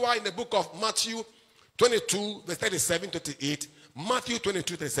 That's why in the book of Matthew 22, verse 37, 38, Matthew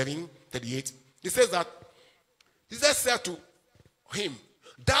 22, 37, 38, it says that, Jesus said to him,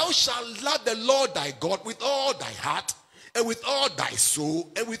 thou shalt love the Lord thy God with all thy heart, and with all thy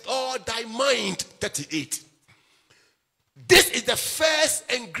soul, and with all thy mind. 38. This is the first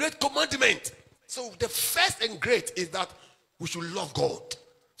and great commandment. So the first and great is that we should love God.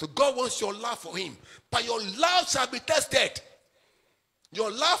 So God wants your love for him. But your love shall be tested.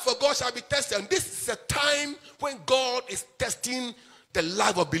 Your love for God shall be tested. And this is a time when God is testing the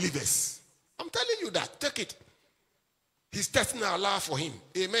life of believers. I'm telling you that. Take it. He's testing our love for him.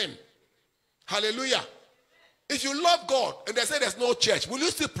 Amen. Hallelujah. If you love God and they say there's no church, will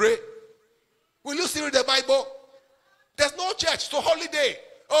you still pray? Will you still read the Bible? There's no church. So holiday.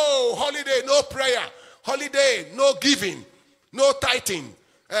 Oh, holiday, no prayer. Holiday, no giving. No tithing.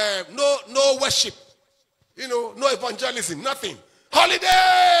 No worship. No evangelism. Nothing.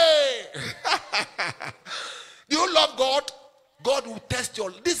 Holiday! Do you love God? God will test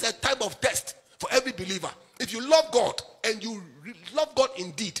you. This is a type of test for every believer. If you love God and you love God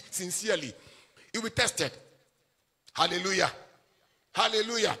indeed, sincerely, you will be tested. Hallelujah.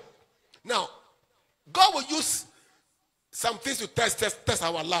 Hallelujah. Now, God will use some things to test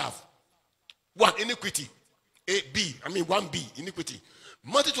our love. One, iniquity. 1B, iniquity.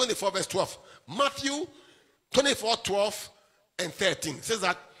 Matthew 24, verse 12. Matthew 24, 12 and 13. It says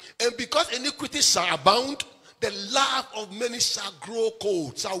that, and because iniquity shall abound, the love of many shall grow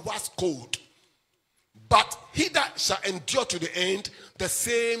cold, shall wax cold. But he that shall endure to the end, the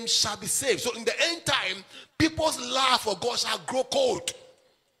same shall be saved. So in the end time, people's love for God shall grow cold.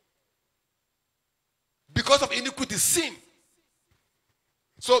 Because of iniquity, sin.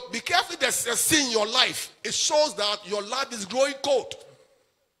 So be careful, there's a sin in your life. It shows that your love is growing cold.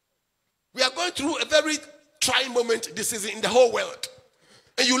 We are going through a very trying moment this season in the whole world.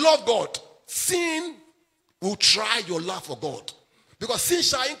 And you love God. Sin will try your love for God. Because sin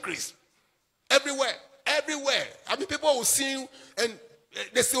shall increase. Everywhere. Everywhere. People will sin and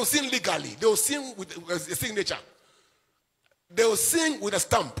they still sin legally. They will sin with a signature. They will sin with a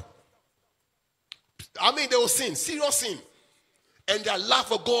stamp. They will sin. Serious sin. And their love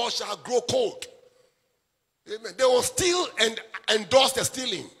for God shall grow cold. Amen. They will steal and endorse the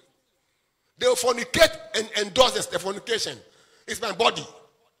stealing. They will fornicate and endorse the fornication. It's my body.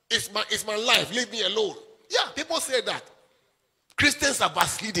 It's my life. Leave me alone. Yeah, people say that. Christians are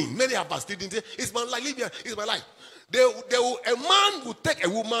backsliding. Many are backsliding. It's my life. Leave me. It's my life. A man will take a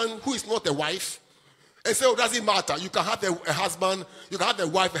woman who is not a wife and say, oh, doesn't matter. You can have a husband. You can have a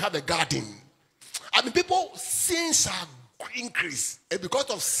wife and have a garden. People, sin shall increase. And because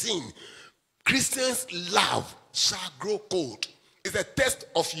of sin, Christians' love shall grow cold. It's a test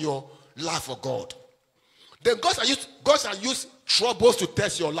of your love for God. Then God shall use troubles to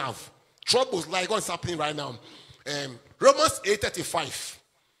test your love. Troubles like what's happening right now. Romans 8:35.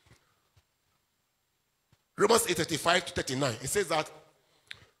 Romans 8:35 to 39. It says that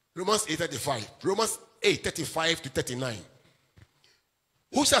Romans 8:35. Romans 8:35 to 39.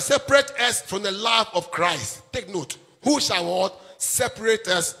 Who shall separate us from the love of Christ? Take note. Who shall what? Separate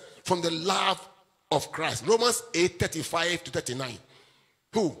us from the love of Christ. Romans 8:35 to 39.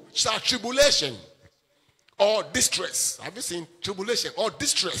 Who? Shall tribulation or distress? Have you seen tribulation or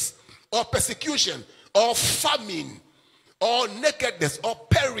distress or persecution or famine or nakedness or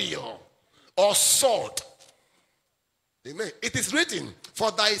peril or sword? Amen. It is written,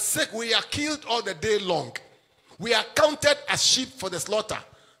 for thy sake we are killed all the day long. We are counted as sheep for the slaughter.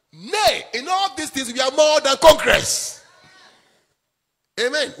 Nay, in all these things we are more than conquerors.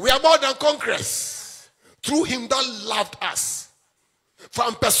 Amen. We are more than conquerors through him that loved us. For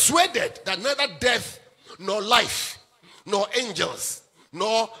I'm persuaded that neither death, nor life, nor angels,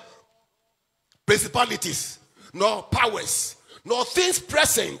 nor principalities, nor powers, nor things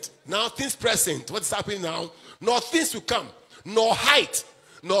present. Now things present, what's happening now? Nor things to come, nor height,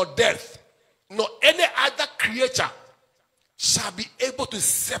 nor depth, nor any other creature shall be able to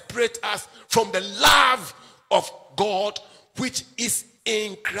separate us from the love of God which is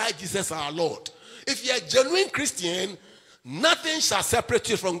in Christ Jesus our Lord. If you're a genuine Christian, nothing shall separate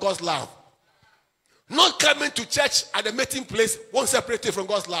you from God's love. Not coming to church at the meeting place won't separate you from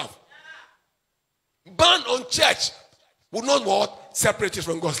God's love. Ban on church will not what? Separate you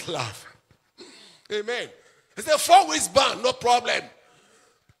from God's love. Amen. It's a 4 weeks ban, no problem.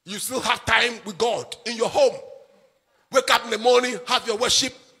 You still have time with God in your home. Wake up in the morning, have your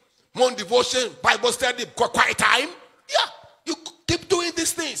worship, morning devotion, Bible study, quiet time. Yeah, you keep doing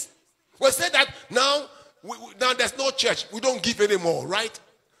these things. We say that now there's no church. We don't give anymore, right?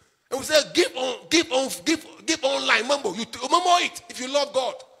 And we say give online. Remember it if you love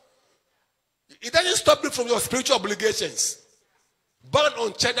God. It doesn't stop you from your spiritual obligations. Ban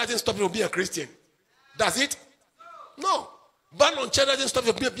on church doesn't stop you from being a Christian. Does it? No. Ban on church doesn't stop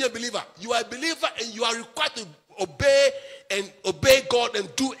you from being a believer. You are a believer and you are required to obey God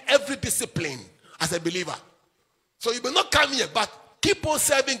and do every discipline as a believer. So you will not come here, but keep on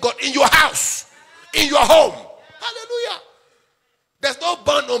serving God in your house, in your home. Hallelujah. There's no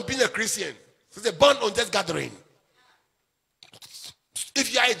ban on being a Christian. There's a ban on just gathering.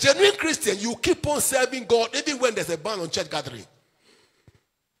 If you are a genuine Christian, you keep on serving God even when there's a ban on church gathering.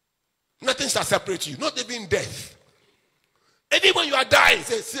 Nothing shall separate you, not even death. Even when you are dying,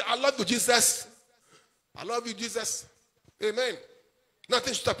 say, I love you, Jesus. I love you, Jesus. Amen.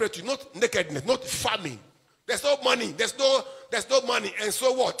 Nothing should separate you, not nakedness, not famine. There's no money, there's no money, and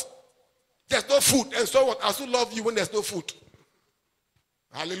so what? There's no food, and so what? I still love you when there's no food.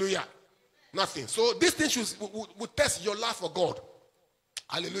 Hallelujah. Nothing. So these things would test your love for God.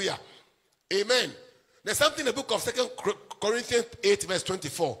 Hallelujah. Amen. There's something in the book of 2 Corinthians 8 verse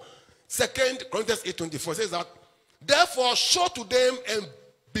 24. 2 Corinthians 8 24 says that, therefore show to them and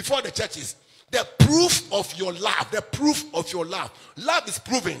before the churches the proof of your love. The proof of your love. Love is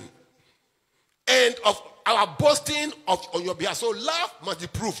proven. And of our boasting on your behalf. So love must be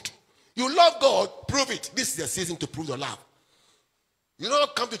proved. You love God, prove it. This is the season to prove your love. You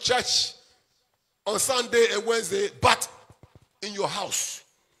don't come to church on Sunday and Wednesday, but in your house,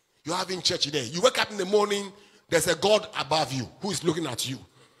 you're having church there. You wake up in the morning, there's a God above you who is looking at you.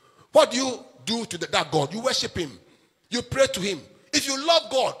 What do you do to that God? You worship him. You pray to him. If you love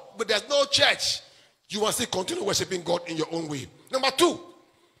God, but there's no church, you must still continue worshiping God in your own way. Number 2,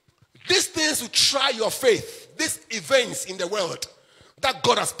 these things will try your faith. These events in the world that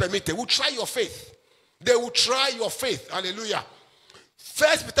God has permitted will try your faith. They will try your faith. Hallelujah.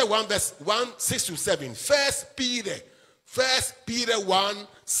 1 Peter 1 verse 1, 6 to 7. 1 Peter 1,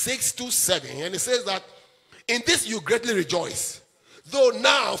 6 to 7. And it says that, in this you greatly rejoice, though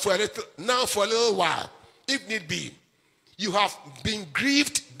now for a little while, if need be, you have been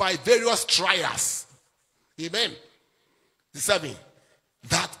grieved by various trials. Amen. 7.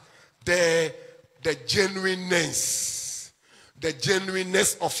 That the genuineness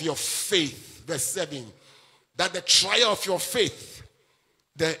of your faith. Verse 7. That the trial of your faith,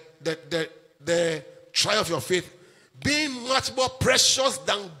 the trial of your faith, being much more precious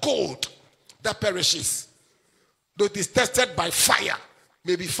than gold that perishes, though it is tested by fire,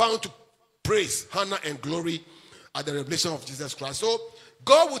 may be found to praise, honor, and glory at the revelation of Jesus Christ. So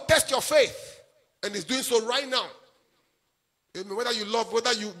God will test your faith, and he's doing so right now. Amen. Whether you love,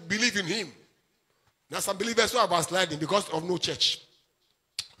 whether you believe in him. Now some believers who are backsliding because of no church.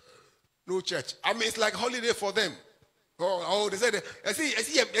 No church. I mean, it's like holiday for them. Oh, they said,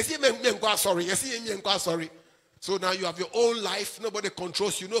 sorry. So now you have your own life. Nobody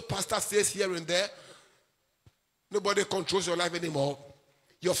controls you. No pastor says here and there. Nobody controls your life anymore.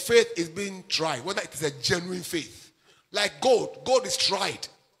 Your faith is being tried, whether it is a genuine faith. Like gold. Gold is tried.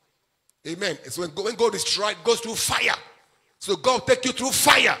 Amen. It's when gold is tried, it goes through fire. So God will take you through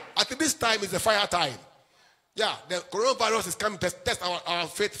fire. I think this time is the fire time. Yeah, the coronavirus is coming to test our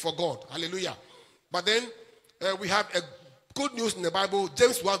faith for God. Hallelujah. But then we have a good news in the Bible.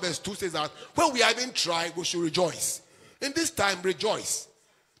 James 1 verse 2 says that when we are being tried, we should rejoice. In this time, rejoice.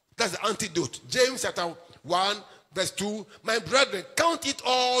 That's the antidote. James chapter 1 verse 2. My brethren, count it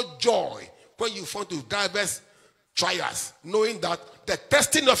all joy when you fall into diverse trials, knowing that the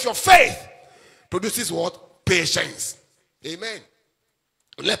testing of your faith produces what? Patience. Amen.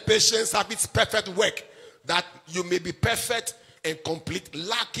 Let patience have its perfect work, that you may be perfect and complete,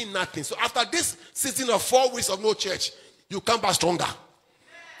 lacking nothing. So after this season of 4 weeks of no church, you come back stronger.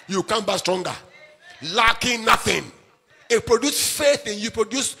 You come back stronger. Lacking nothing. It produces faith in you,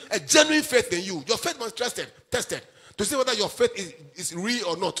 produce a genuine faith in you. Your faith must be tested to see whether your faith is real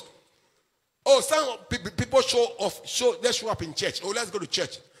or not. Oh, some people they show up in church. Oh, let's go to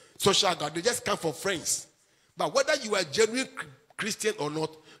church. Social God. They just come for friends. But whether you are a genuine Christian or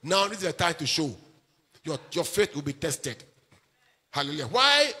not, now this is the time to show. Your faith will be tested. Hallelujah.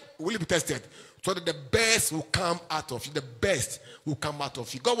 Why will it be tested? So that the best will come out of you. The best will come out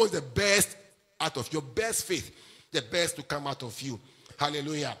of you. God wants the best out of your best faith. The best to come out of you.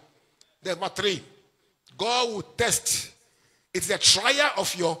 Hallelujah. Number 3. God will test. It's a trial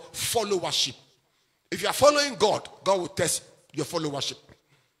of your followership. If you are following God, God will test your followership.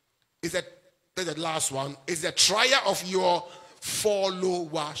 That's the last one. It's a trial of your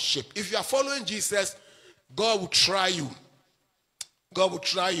followership. If you are following Jesus, God will try you. God will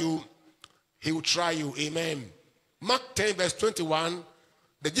try you. He will try you. Amen. Mark 10 verse 21.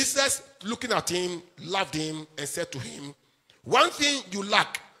 The Jesus looking at him, loved him, and said to him, one thing you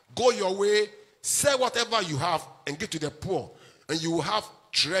lack, go your way, sell whatever you have, and give to the poor, and you will have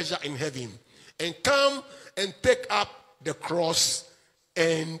treasure in heaven. And come and take up the cross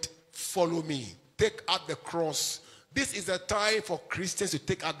and follow me. Take up the cross. This is a time for Christians to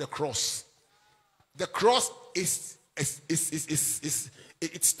take up the cross. The cross it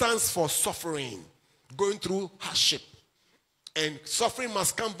stands for suffering, going through hardship. And suffering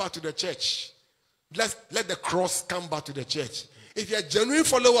must come back to the church. Let the cross come back to the church. If you're a genuine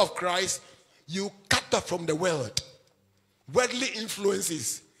follower of Christ, you cut off from the world. Worldly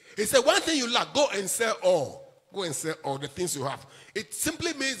influences. He said, one thing you lack, go and sell all. Go and sell all the things you have. It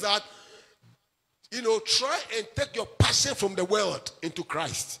simply means that, try and take your passion from the world into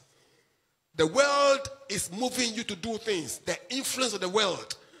Christ. The world is moving you to do things. The influence of the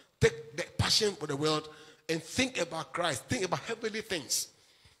world. Take the passion for the world and think about Christ. Think about heavenly things.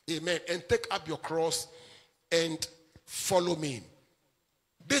 Amen. And take up your cross and follow me.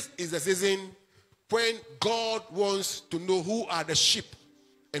 This is the season when God wants to know who are the sheep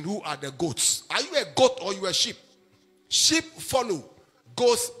and who are the goats. Are you a goat or you a sheep? Sheep follow.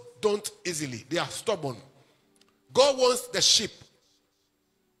 Goats don't easily. They are stubborn. God wants the sheep,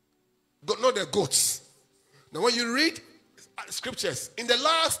 not the goats. Now when you read scriptures, in the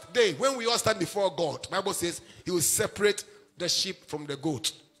last day, when we all stand before God, the Bible says he will separate the sheep from the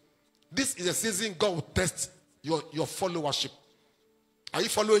goat. This is a season God will test your followership. Are you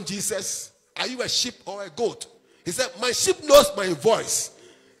following Jesus? Are you a sheep or a goat? He said, my sheep knows my voice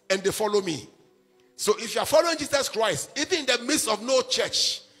and they follow me. So if you are following Jesus Christ, even in the midst of no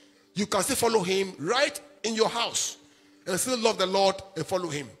church, you can still follow him right in your house and still love the Lord and follow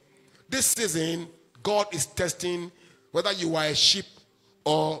him. This season, God is testing whether you are a sheep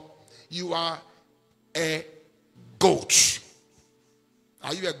or you are a goat.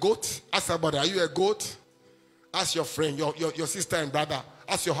 Are you a goat? Ask somebody, are you a goat? Ask your friend, your sister and brother.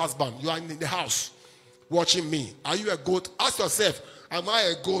 Ask your husband. You are in the house watching me. Are you a goat? Ask yourself, am I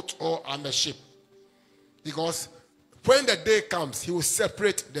a goat or am I a sheep? Because when the day comes, he will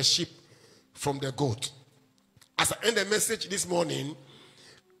separate the sheep from the goat. As I end the message this morning,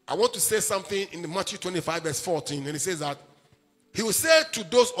 I want to say something in Matthew 25 verse 14. And it says that he will say to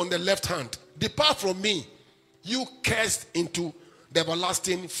those on the left hand, depart from me, you cursed, into the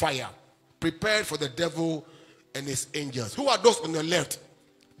everlasting fire, prepared for the devil and his angels. Who are those on the left?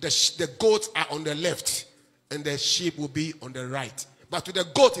 The goats are on the left and the sheep will be on the right. But to the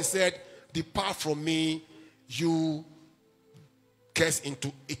goat he said, depart from me, you cursed,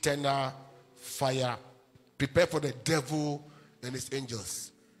 into eternal fire, prepared for the devil and his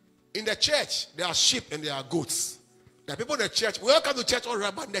angels. In the church, there are sheep and there are goats. There are people in the church. We all come to church all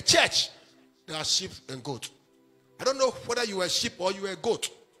right, but in the church, there are sheep and goats. I don't know whether you are a sheep or you are a goat.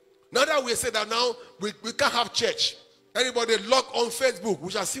 Now that we say that now, we can't have church. Everybody log on Facebook.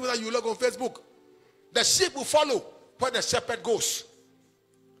 We shall see whether you log on Facebook. The sheep will follow where the shepherd goes.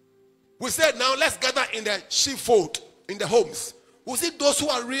 We said now let's gather in the sheepfold, in the homes. We see those who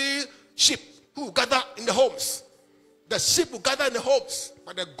are real sheep who gather in the homes. The sheep will gather in the homes,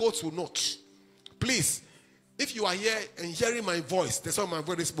 but the goats will not. Please, if you are here and hearing my voice, that's why my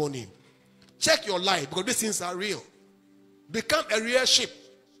voice this morning, check your life because these things are real. Become a real sheep.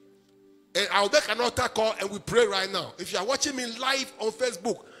 And I'll make an altar call and we pray right now. If you are watching me live on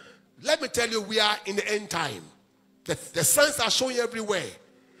Facebook, let me tell you, we are in the end time. The signs are showing everywhere.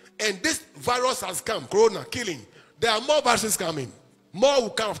 And this virus has come, corona, killing. There are more viruses coming. More will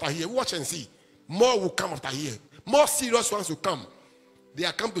come after here. Watch and see. More will come after here. More serious ones will come. They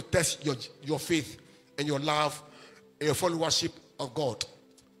are come to test your faith and your love and your followership of God.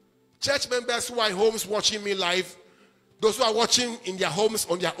 Church members who are in homes watching me live, those who are watching in their homes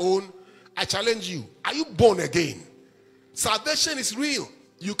on their own, I challenge you. Are you born again? Salvation is real.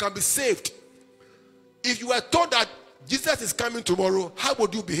 You can be saved. If you were told that Jesus is coming tomorrow, how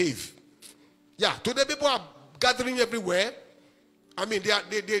would you behave? Yeah, today people are gathering everywhere. I mean, they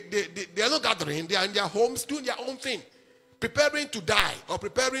are not gathering. They are in their homes doing their own thing. Preparing to die or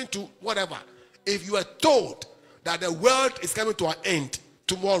preparing to whatever. If you are told that the world is coming to an end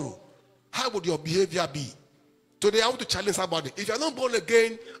tomorrow, how would your behavior be? Today I want to challenge somebody. If you are not born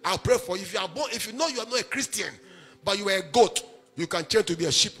again, I'll pray for you. If you are born, if you know you are not a Christian, but you are a goat, you can change to be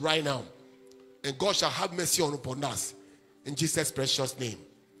a sheep right now. And God shall have mercy upon us. In Jesus' precious name.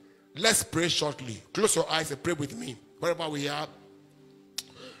 Let's pray shortly. Close your eyes and pray with me. Wherever we are.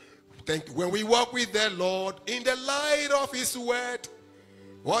 Thank you. When we walk with the Lord in the light of his word,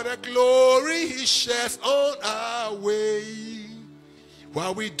 what a glory he shares on our way.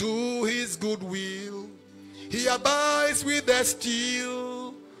 While we do his good will, he abides with us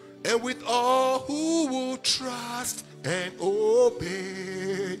still, and with all who will trust and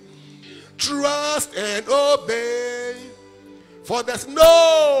obey. Trust and obey, for there's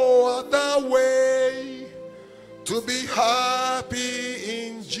no other way to be happy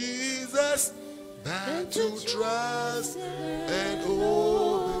in Jesus than to trust and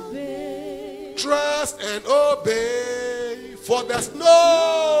obey. Trust and obey, for there's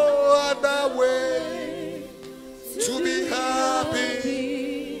no other way to be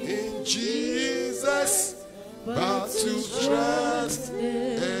happy in Jesus but to trust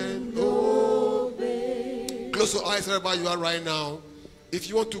and obey. Close your eyes wherever you are right now. If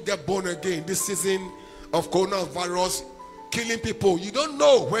you want to get born again this season of coronavirus killing people, you don't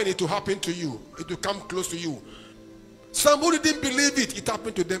know when it will happen to you. It will come close to you. Somebody didn't believe it. It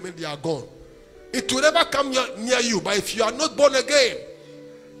happened to them and they are gone. It will never come near you. But if you are not born again,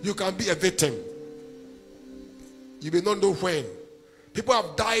 you can be a victim. You may not know when. People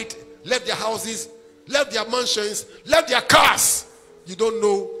have died, left their houses, left their mansions, left their cars. You don't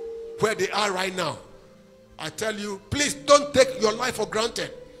know where they are right now. I tell you, please don't take your life for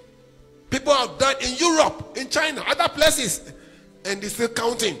granted. People have died in Europe, in China, other places, and they're still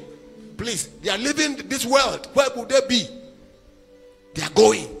counting. Please, they are living this world. Where would they be? They are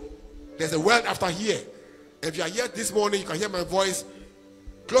going. There's a world after here. If you are here this morning, you can hear my voice.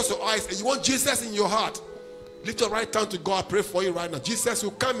 Close your eyes and you want Jesus in your heart. Lift your right hand to God. I pray for you right now. Jesus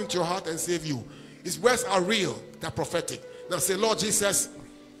will come into your heart and save you. His words are real. They're prophetic. Now say, Lord Jesus,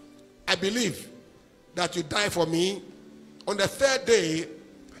 I believe that you died for me. On the third day,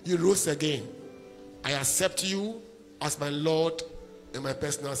 you rose again. I accept you as my Lord and my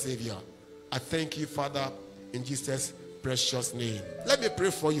personal Savior. I thank you, Father, in Jesus' precious name. Let me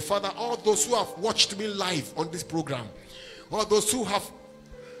pray for you, Father. All those who have watched me live on this program, all those who have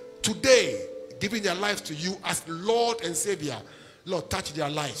today given their lives to you as Lord and Savior, Lord, touch their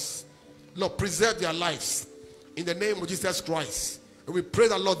lives. Lord, preserve their lives in the name of Jesus Christ. And we pray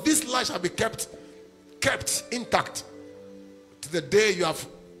that, Lord, this life shall be kept intact to the day you have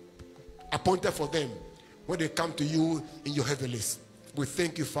appointed for them when they come to you in your heavenlies. We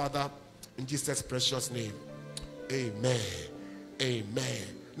thank you, Father, in Jesus' precious name. Amen. Amen.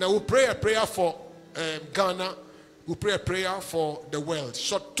 Now we'll pray a prayer for Ghana. We'll pray a prayer for the world.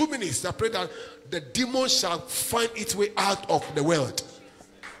 Short 2 minutes. I pray that the demon shall find its way out of the world.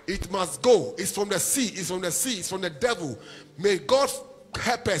 It must go. It's from the sea. It's from the sea. It's from the devil. May God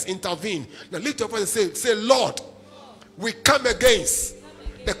help us intervene. Now lift your voice and say, Lord, we come against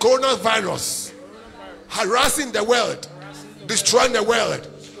the coronavirus, harassing the world, destroying the world,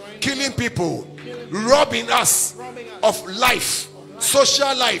 killing people, robbing us of life,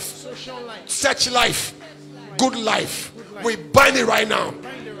 social life, church life, good life. We bind it right now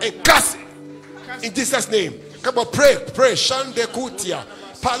and cast it in Jesus' name. Come on, pray. Shande Kutia,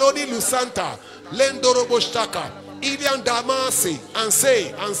 Paloni Lusanta, Lendorobo Shtaka, Ilian Damasi,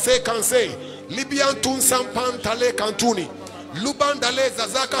 Anse, Libyan Tunsan Pantale Kantuni, Lubandale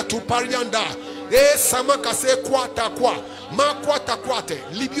Zazaka Tuparianda, Samaka se kwata kwa, ma kwata kwate,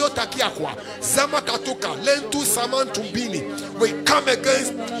 Libyo takiakwa, Zamakatuka, Lentu Samantumbini. We come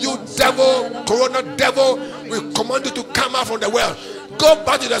against you, devil, corona devil. We command you to come out from the world. Go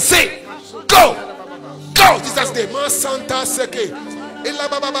back to the sea. Go! Jesus' name. Ma Santa Seke. In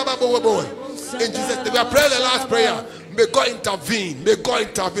Jesus' name. We are praying the last prayer. May God intervene. May God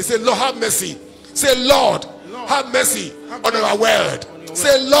intervene. Say, Lord, have mercy. Say, Lord, have mercy on our world.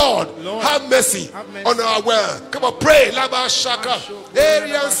 Say, Lord, have mercy on our world. Come on, pray. Laba Shaka.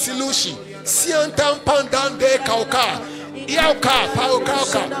 Arian Silushi. Siantan Pandande Kauka. Iauka.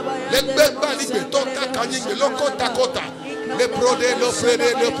 Paukauka. Lekbeba Ligbe. Tonta Kanying. Loko Takota. Le prode, lo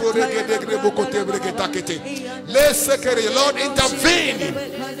prede, le prode, Gedegrebokote, Bregetakete. Le Sekere. Lord, intervene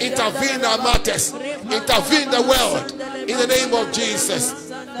in our matters. Intervene in the world. In the name of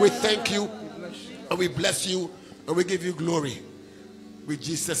Jesus. We thank you and we bless you and we give you glory. With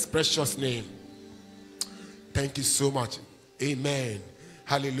Jesus' precious name. Thank you so much. Amen.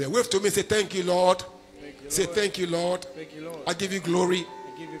 Hallelujah. Wave to me, say thank you, Lord. Say thank you, Lord. I give you glory.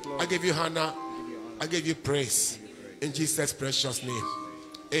 I give you honor. I give you praise. In Jesus' precious name.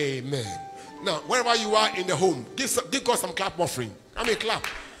 Amen. Now, wherever you are in the home, give God some clap offering. I mean, clap.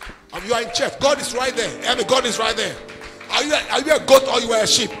 You are in church. God is right there. I mean, God is right there. Are you a goat or you are a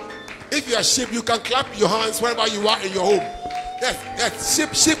sheep? If you are a sheep, you can clap your hands wherever you are in your home. Yes.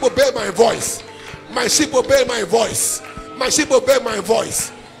 Sheep obey my voice. My sheep obey my voice. My sheep obey my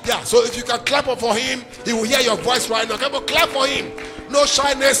voice. Yeah. So if you can clap for him, he will hear your voice right now. Come on, clap for him. No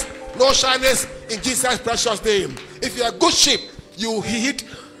shyness. No shyness in Jesus' precious name. If you are a good sheep, you heed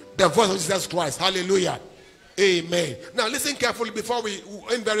the voice of Jesus Christ. Hallelujah. Amen. Now listen carefully before we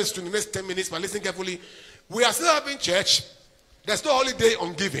end very soon, in the next 10 minutes, but listen carefully. We are still having church. There's no holiday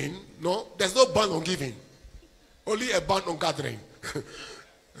on giving. No, there's no ban on giving. Only a ban on gathering.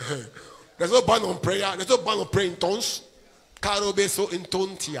 There's no ban on prayer. There's no ban on praying in tongues. Karobeso in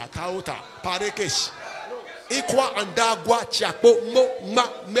tontia, taota, parekesh. Ikwa andagwa chiapo mo ma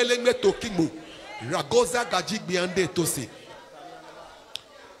melenge tokimu. Ragoza gajik biande tosi.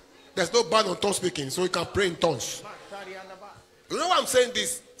 There's no ban on tongue speaking, so you can pray in tongues. You know why I'm saying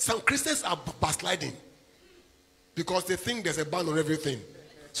this? Some Christians are backsliding because they think there's a ban on everything.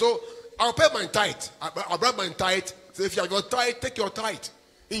 So I'll pay my tithe. I'll bring my tithe. So if you have your tithe, take your tithe.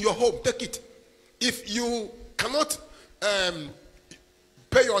 In your home, take it. If you cannot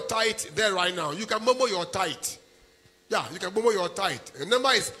pay your tithe there right now, you can murmur your tithe. Yeah, you can murmur your tithe. The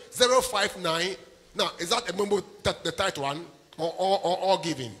number is 059. Now, is that a murmur, the tithe one? Or all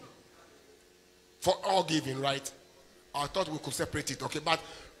giving? For all giving, right? I thought we could separate it. Okay, but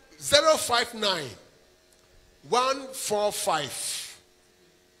 059 145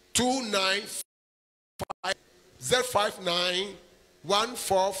 295 059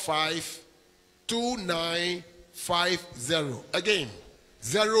 145 2950. Again,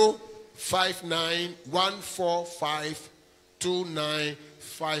 059 145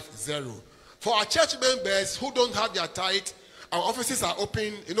 2950. For our church members who don't have their tithe, our offices are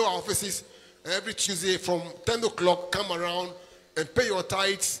open. You know, our offices every Tuesday from 10 o'clock, come around and pay your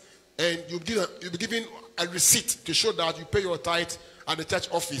tithes, and you'll be given a receipt to show that you pay your tithe at the church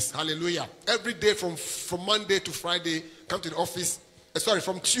office. Hallelujah. Every day from Monday to Friday, come to the office.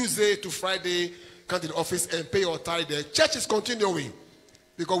 From Tuesday to Friday, come to the office and pay your tithe there. Church is continuing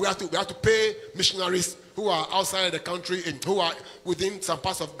because we have to pay missionaries who are outside the country and who are within some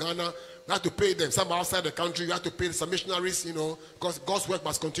parts of Ghana. We have to pay them. Some are outside the country. We have to pay some missionaries, because God's work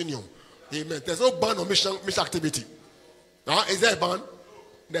must continue. Amen. There's no ban on mission activity. Is there a ban?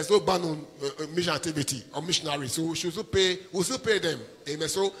 There's no ban on mission activity or missionaries. So we'll still pay them. Amen.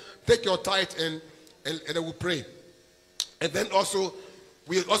 So take your tithe and then we'll pray. And then also,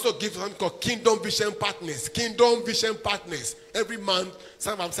 we also give something called Kingdom Vision Partners. Kingdom Vision Partners. Every month,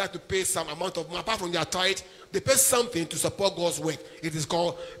 some have decided to pay some amount of money. Apart from their tithe, they pay something to support God's work. It is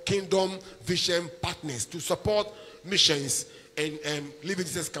called Kingdom Vision Partners, to support missions and Living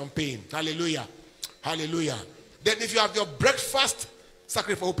Jesus campaign. Hallelujah. Hallelujah. Then if you have your breakfast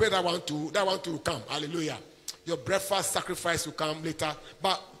sacrifice, we'll pay that one to come. Hallelujah. Your breakfast sacrifice will come later.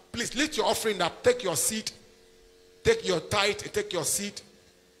 But please lift your offering up. Take your seat. Take your tithe. Take your seat.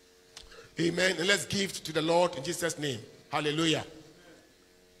 Amen. And let's give to the Lord in Jesus' name. Hallelujah.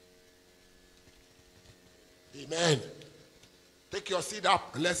 Amen. Take your seat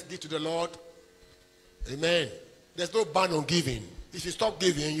up and let's give to the Lord. Amen. There's no ban on giving. If you stop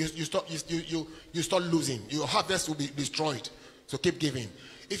giving, you start losing. Your harvest will be destroyed. So keep giving.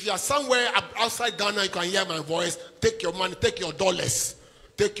 If you are somewhere outside Ghana, you can hear my voice. Take your money, take your dollars,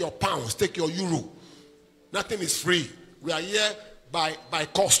 take your pounds, take your euro. Nothing is free. We are here by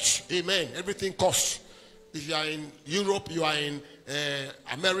cost. Amen. Everything costs. If you are in Europe, you are in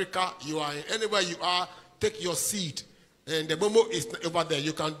America, you are in anywhere you are, take your seed. And the Momo is over there.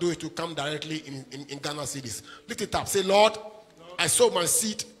 You can do it to come directly in Ghana cities. Lift it up. Say, Lord, I sow my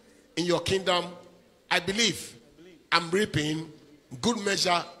seed in your kingdom. I believe I'm reaping good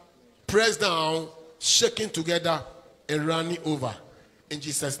measure, pressed down, shaking together, and running over. In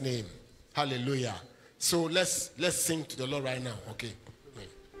Jesus' name. Hallelujah. So let's sing to the Lord right now. Okay.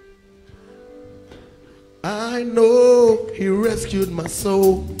 I know he rescued my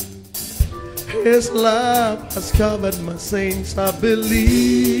soul. His love has covered my sins. I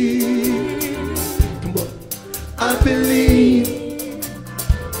believe. Come on. I believe.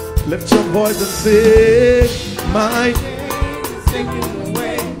 Lift your voice and say, my pain is taken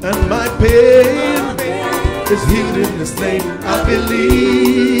away, and my pain is healed in His name. I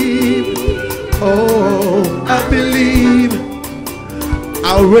believe. Oh, I believe.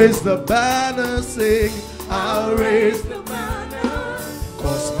 I'll raise the banner, sing. I'll raise the banner,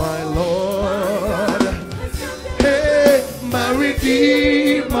 'cause my Lord, hey, my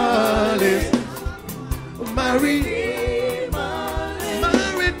Redeemer lives. My Redeemer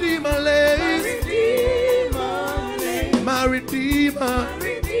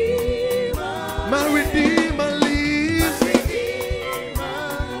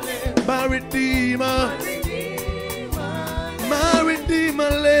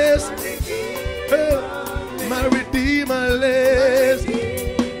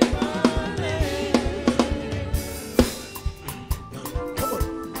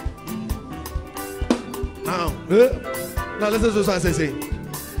Now listen to what I say.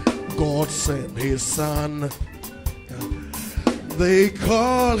 God sent his son. They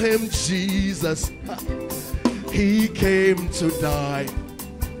call him Jesus. He came to die,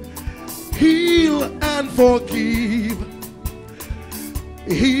 heal and forgive.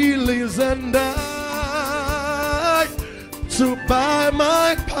 He lives and died to buy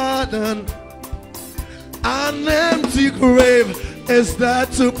my pardon. An empty grave, is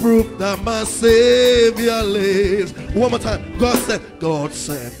that to prove that my Savior lives? One more time. God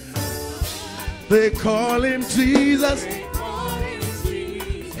said, they call him Jesus.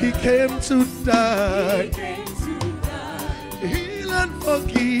 He came to die, heal and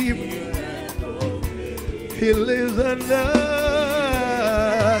forgive. He lives and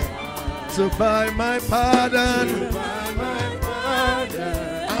died to buy my pardon.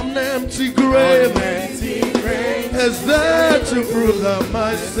 An empty grave is there to prove that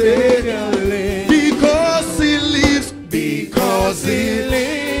my Savior lives. Because he lives,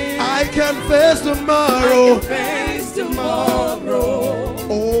 I can face tomorrow.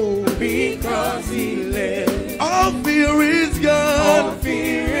 Oh, because he lives. All fear is gone.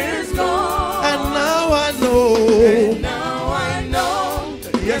 And now I know.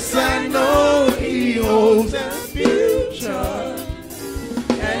 Yes, I know he holds the future.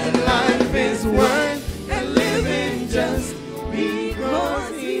 And life is worth living just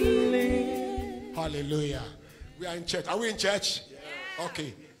because he lives. Hallelujah. We are in church. Are we in church? Yeah.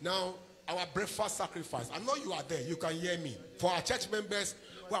 Okay. Now, our breakfast sacrifice. I know you are there. You can hear me. For our church members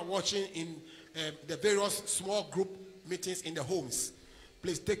who are watching in the various small group meetings in the homes,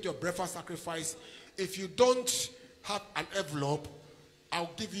 please take your breakfast sacrifice. If you don't have an envelope,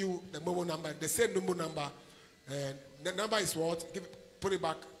 I'll give you the mobile number, the same mobile number. The number is what? Put it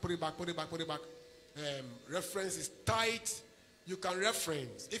back. Reference is tithe. You can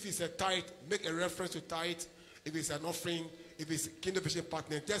reference. If it's a tithe, make a reference to tithe. If it's an offering, if it's Kingdom Vision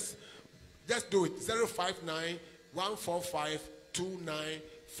Partner, just do it.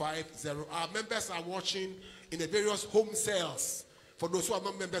 059-145-2950. Our members are watching in the various home cells. For those who are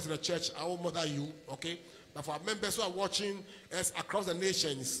not members of the church, I won't bother you, okay? But for our members who are watching us across the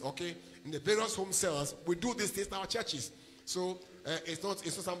nations, okay, in the various home cells, we do these things in our churches. So it's not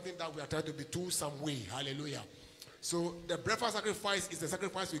something that we are trying to be too some way. Hallelujah. So the breakfast sacrifice is the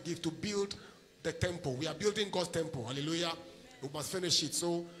sacrifice we give to build the temple. We are building God's temple. Hallelujah. We must finish it.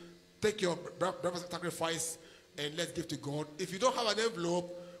 So take your breakfast sacrifice and let's give to God. If you don't have an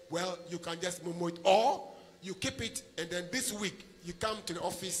envelope, well, you can just memo it, or you keep it, and then this week you come to the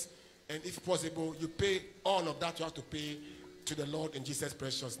office, and if possible, you pay all of that you have to pay to the Lord in Jesus'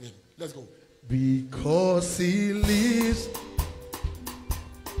 precious name. Let's go. Because he lives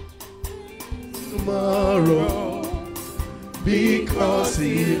tomorrow. Because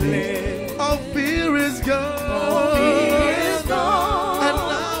he lives, all fear is gone.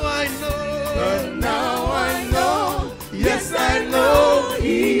 And now I know. Yes, I know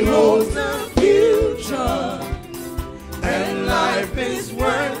he holds the future. And life is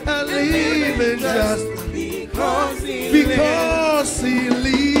worth living just because he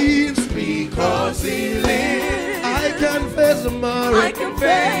lives. Because he lives. I can face tomorrow.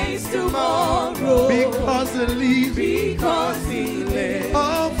 Because he lives. Because he lives.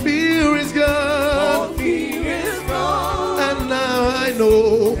 All fear is gone. And now I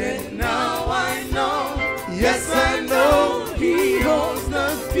know. Yes, I know he holds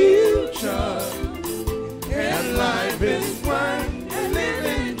the future. And life is worth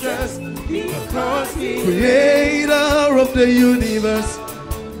living just because he Creator of the universe.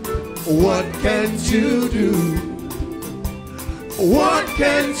 What can't you do? What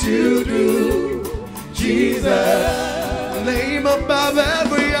can't you do? Jesus, name above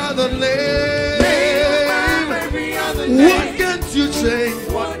every other name. What can't you change?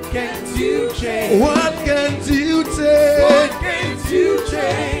 What can't you change? What can't you take? What can't you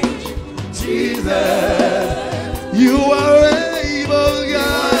change? Jesus, you are able,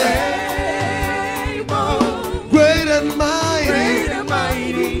 God. Great and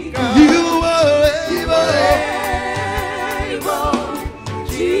mighty. God. You are able.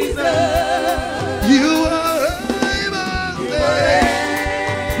 Jesus. You are able.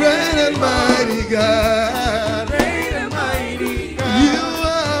 Great and mighty God. Great and mighty God. You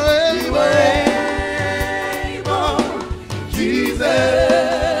are able. Jesus.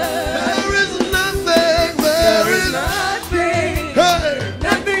 There is nothing. Hey.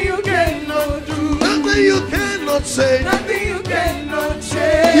 Nothing you cannot do. Nothing you cannot say. Nothing you cannot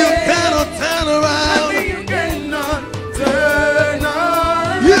change. You cannot turn around. Nothing you cannot turn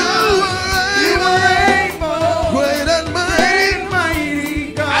on. You are able. Great and mighty.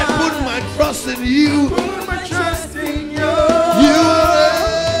 Mighty God. I put my trust in you. Put my trust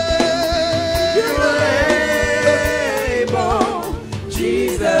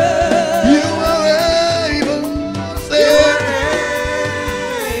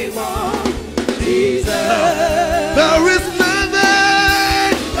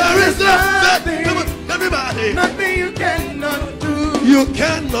You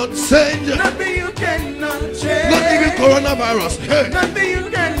cannot change. Nothing you cannot change. Not even coronavirus. Hey. Nothing you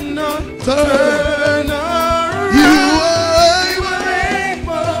cannot Turn. turn around. You are You are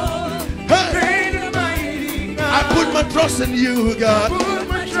able. Hey. Great and mighty God. I put my trust in you, God. Put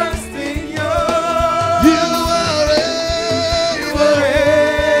my trust in you. You are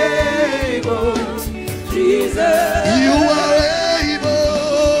able. Jesus. You are able.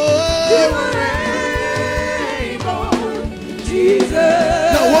 You are able. Jesus.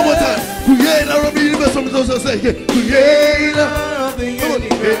 Now one more time. Creator of the universe. Somebody also say, Creator of the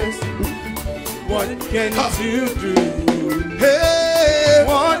universe. What can you do? Hey.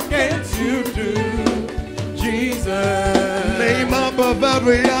 What can you do? Jesus. Name above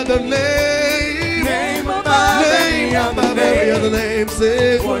every other name. Name above Name above every other name.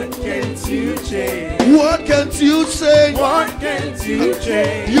 Say, what can you change? what can't you say? What can you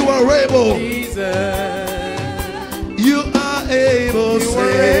change? You are able. Jesus. You are able. You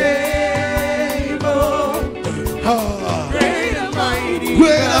Say, are able. ah. Great and mighty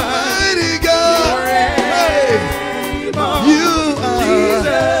Great and God. mighty God. Hey. Able. You are.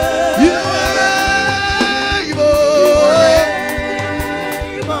 Jesus. You are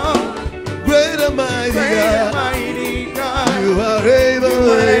able. Great and mighty Great and God. mighty God. You are able.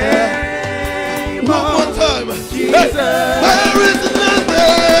 One more time. Jesus. Hey. There is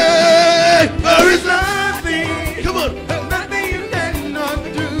nothing. There is nothing. Nothing. Come on. Nothing you cannot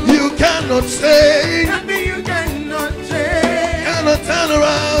do. You cannot say. Nothing you cannot change. Cannot turn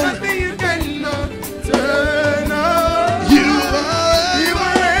around. Nothing you cannot turn around. You You are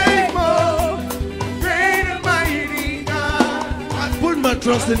are able. Great and mighty God. I put my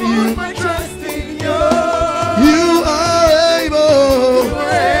trust in Put you. my trust in you. You are able. You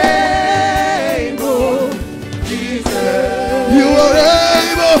are able. Jesus. You are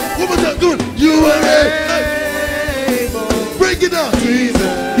able. One more time. Good. You are able. Break it down.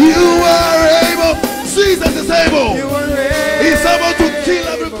 Jesus. You are able. Jesus is able. You are able. He's able to kill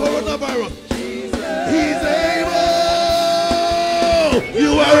every coronavirus. He's able.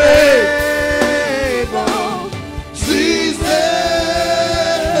 You are able. Jesus.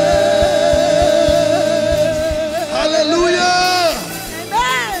 Hallelujah.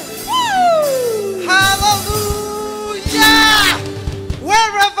 Hallelujah!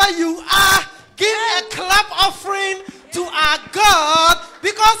 Wherever you are, give a clap offering to our God,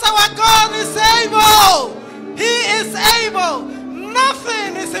 because our God is able. He is able.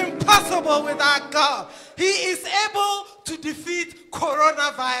 Nothing is impossible with our God. He is able to defeat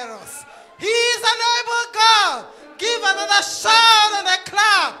coronavirus. He is an able God. Give another shout and a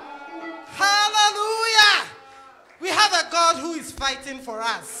clap. Hallelujah! We have a God who is fighting for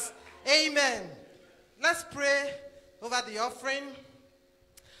us. Amen. Let's pray over the offering.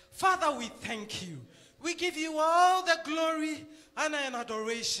 Father, we thank you. We give you all the glory, honor, and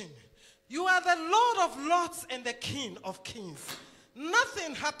adoration. You are the Lord of lords and the King of kings.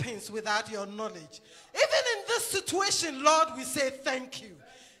 Nothing happens without your knowledge. Even in this situation, Lord, we say thank you.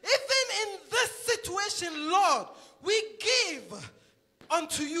 Even in this situation, Lord, we give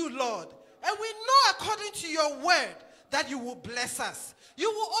unto you, Lord. And we know according to your word that you will bless us.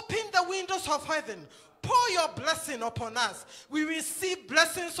 You will open the windows of heaven. Pour your blessing upon us. We receive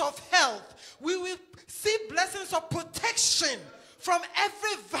blessings of health. We will receive blessings of protection from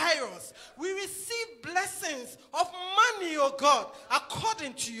every virus. We receive blessings of money, oh God,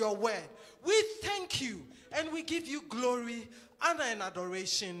 according to your word. We thank you and we give you glory, honor, and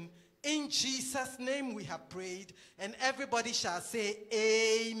adoration. In Jesus' name we have prayed, and everybody shall say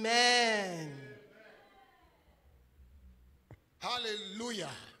amen. Hallelujah.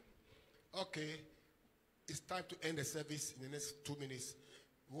 Okay. It's time to end the service in the next 2 minutes.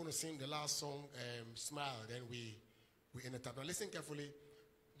 We want to sing the last song, Smile, then we end the time. Now listen carefully.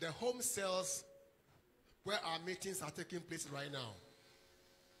 The home cells where our meetings are taking place right now,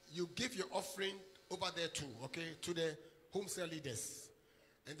 you give your offering over there too, okay, to the home cell leaders.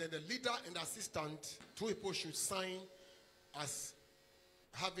 And then the leader and the assistant, two people should sign as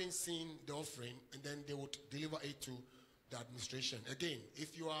having seen the offering, and then they would deliver it to the administration. Again,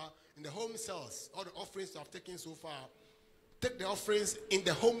 if you are in the home cells, all the offerings you have taken so far, take the offerings in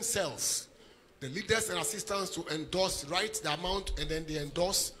the home cells. The leaders and assistants to endorse, write the amount, and then they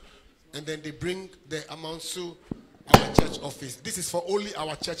endorse, and then they bring the amount to our church office. This is for only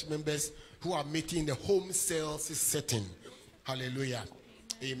our church members who are meeting in the home cells setting. Hallelujah.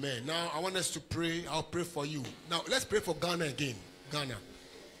 Amen. Now, I want us to pray. I'll pray for you. Now, let's pray for Ghana again. Ghana.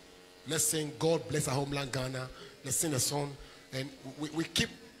 Let's sing, God bless our homeland, Ghana. Let's sing a song. And we keep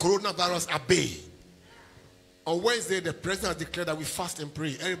coronavirus at bay. On Wednesday, the president has declared that we fast and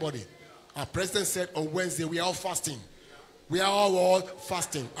pray. Everybody. Our president said on Wednesday, we are all fasting. We are all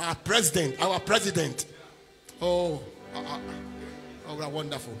fasting. Our president. Oh, we are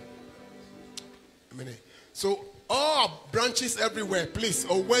wonderful. So all our branches everywhere, please.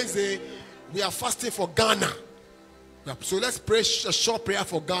 On Wednesday, we are fasting for Ghana. So let's pray a short prayer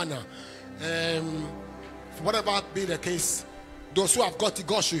for Ghana. Whatever be the case, those who have got it,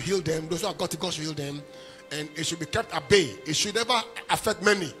 God should heal them. Those who have got it, God should heal them. And it should be kept at bay. It should never affect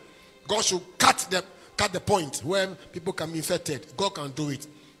many. God should cut the point where people can be infected. God can do it.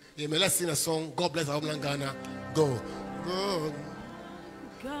 Amen. Let's sing a song. God bless our homeland Ghana. Go.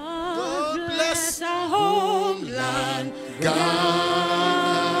 God bless our homeland Ghana.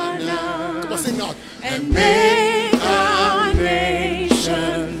 Come on, sing out. And make our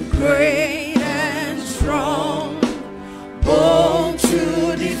nation great and strong, bold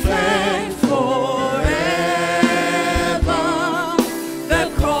to defend forever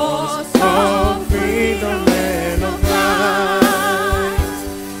the cause of freedom and of life.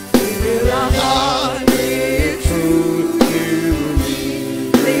 We will not be true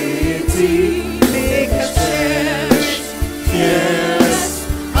unity, make us cherish fearless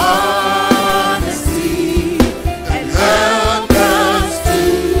honesty, and help us to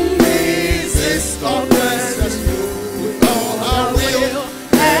resist oppressors with all our will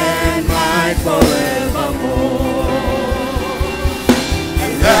and might forevermore.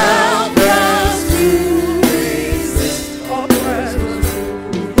 And help us to resist oppressors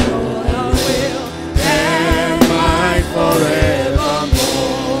with all our will and might forevermore.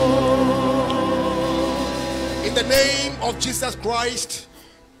 In the name of Jesus Christ,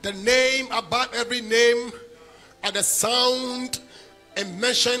 the name above every name, at the sound and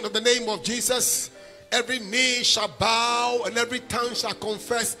mention of the name of Jesus, every knee shall bow and every tongue shall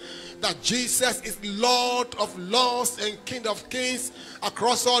confess that Jesus is Lord of lords and King of kings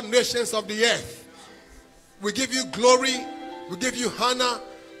across all nations of the earth. We give you glory, we give you honor,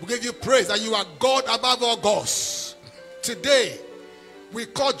 we give you praise that you are God above all gods. Today, we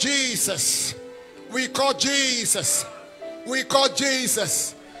call Jesus. We call Jesus. We call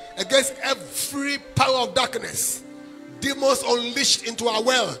Jesus against every power of darkness, demons unleashed into our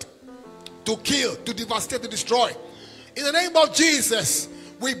world to kill, to devastate, to destroy. In the name of Jesus,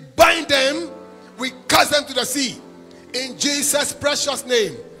 we bind them, we cast them to the sea. In Jesus' precious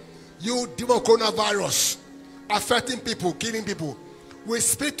name, you demon coronavirus affecting people, killing people, we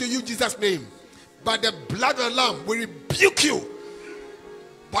speak to you in Jesus' name. By the blood of the Lamb, we rebuke you.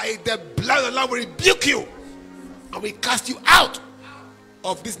 By the blood of the Lamb, we rebuke you. And we cast you out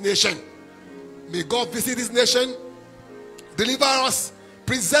of this nation. May God visit this nation, deliver us,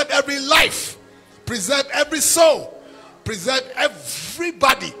 preserve every life, preserve every soul, preserve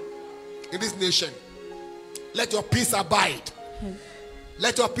everybody in this nation. Let your peace abide.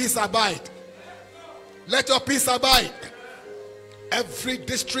 Let your peace abide. Let your peace abide. Every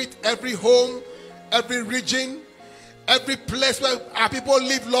district, every home, every region, every place where our people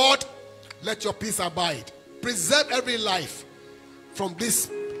live, Lord, let your peace abide. Preserve every life from this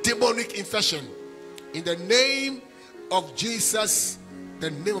demonic infection. In the name of Jesus,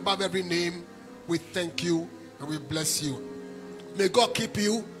 the name above every name, we thank you and we bless you. May God keep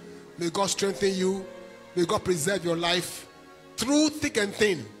you. May God strengthen you. May God preserve your life through thick and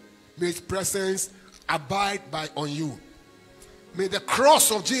thin. May His presence abide on you. May the cross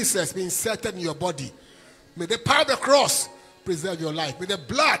of Jesus be inserted in your body. May the power of the cross preserve your life. May the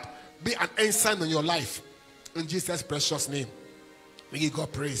blood be an ensign on your life. In Jesus' precious name, we give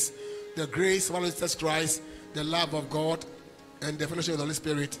God praise. The grace of our Lord Jesus Christ, the love of God, and the fellowship of the Holy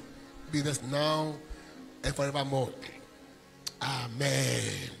Spirit be with us now and forevermore. Amen.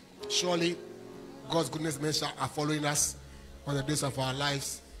 Surely, God's goodness and mercy are following us on the days of our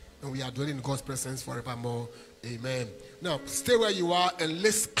lives, and we are dwelling in God's presence forevermore. Amen. Now, stay where you are and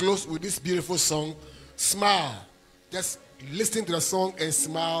let's close with this beautiful song, Smile. Just listen to the song and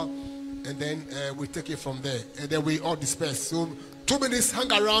smile, and then we take it from there, and then we all disperse. So 2 minutes,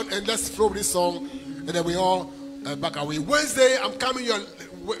 hang around and let's throw this song, and then we all back away. Wednesday, I'm coming your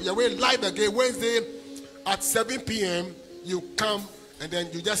way live again. Wednesday at 7 p.m. you come, and then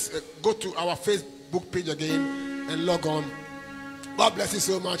you just go to our Facebook page again and log on. God bless you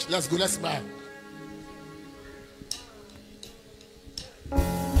so much. Let's go. Let's smile.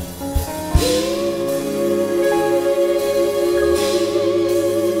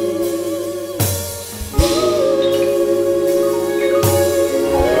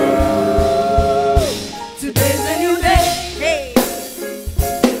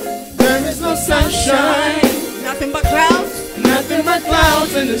 Nothing but clouds. Nothing but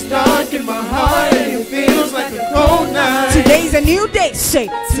clouds, and it's dark in my heart, and it feels like a cold night. Today's a new day. Say,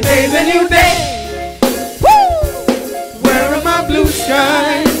 today's a new day. Woo! Where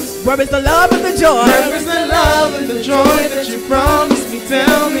Where is the love and the joy? Where is the love and the joy that you promised me?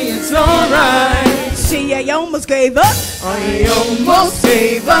 Tell me it's alright. See, I almost gave up. I almost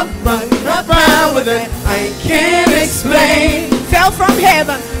gave up, but the power that I can't explain Fell from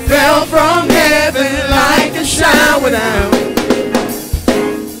heaven. fell from heaven like a shower down.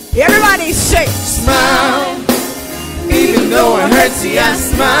 Everybody say, Smile, even though I hurt, see I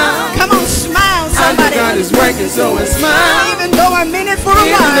smile. come on, smile, I know somebody. God is working, so I smile. Even though I'm in it for a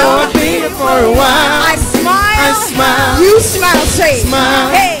Even though while, I've been here for a while, I smile. I smile. You smile, say, Smile.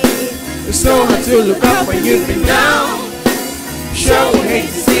 hey. it's so hard to look up when you've been down. Sure would hate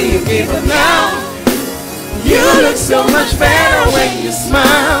to see you give up now. You look so much better when you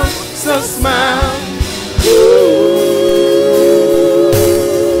smile. So smile.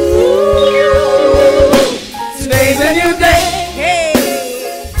 Today's a new day, Hey,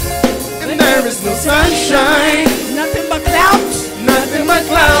 and there is no sunshine. nothing but clouds. Nothing but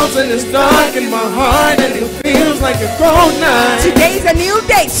clouds, and it's dark in my heart, and it feels like a cold night. Today's a new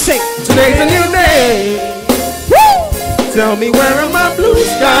day, say. Today's a new day. Tell me, where are my blue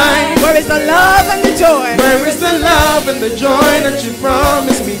skies? Where is the love and the joy? Where is the love and the joy that you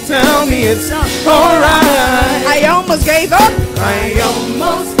promised me? Tell me it's alright. I almost gave up. I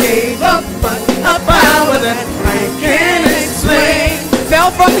almost gave up, but a power that I can't explain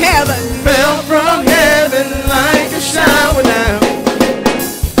Fell from heaven. fell from heaven like a shower down.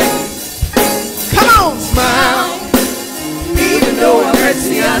 Come on. Smile, even though it hurts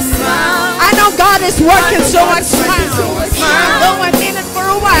me, I smile. I know God is working, so I smile. Though I'm in it for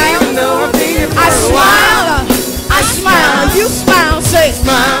a while, Even though I've been here for I a while, smile. I smile. You smile, say.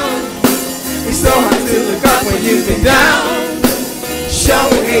 smile. It's so hard to look up when you've been down. Sure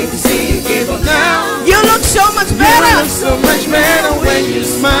would hate to see you give up now. You look so much You better. look so much better when you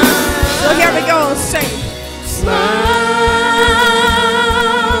smile. So here we go. Say,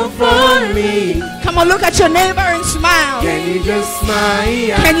 Smile for me. come on, look at your neighbor and smile. Can you just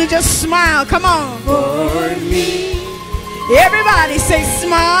smile Can you just smile? Come on. for me? Everybody say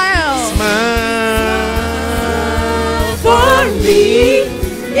smile. Smile for me.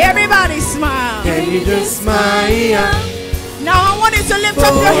 Everybody smile. Can you just smile? Now I want you to lift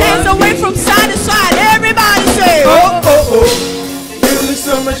up your hands away from side to side. Everybody say, Oh, oh, oh. You look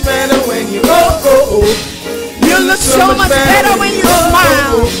so much better when you oh, oh, oh. you look so much better when you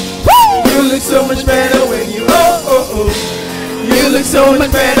smile. Woo! You look so much better when you oh, oh, oh. You look so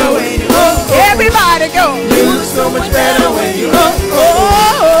much better when you oh, oh, oh. Everybody go. You look so much better when you oh,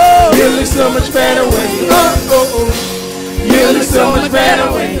 oh, Oh, You look so much better when you oh, oh, oh. You look so much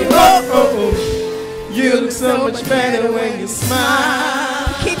better when you oh, oh, oh. You look so much better when you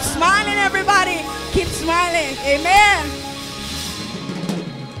smile. keep smiling, everybody. Keep smiling. Amen.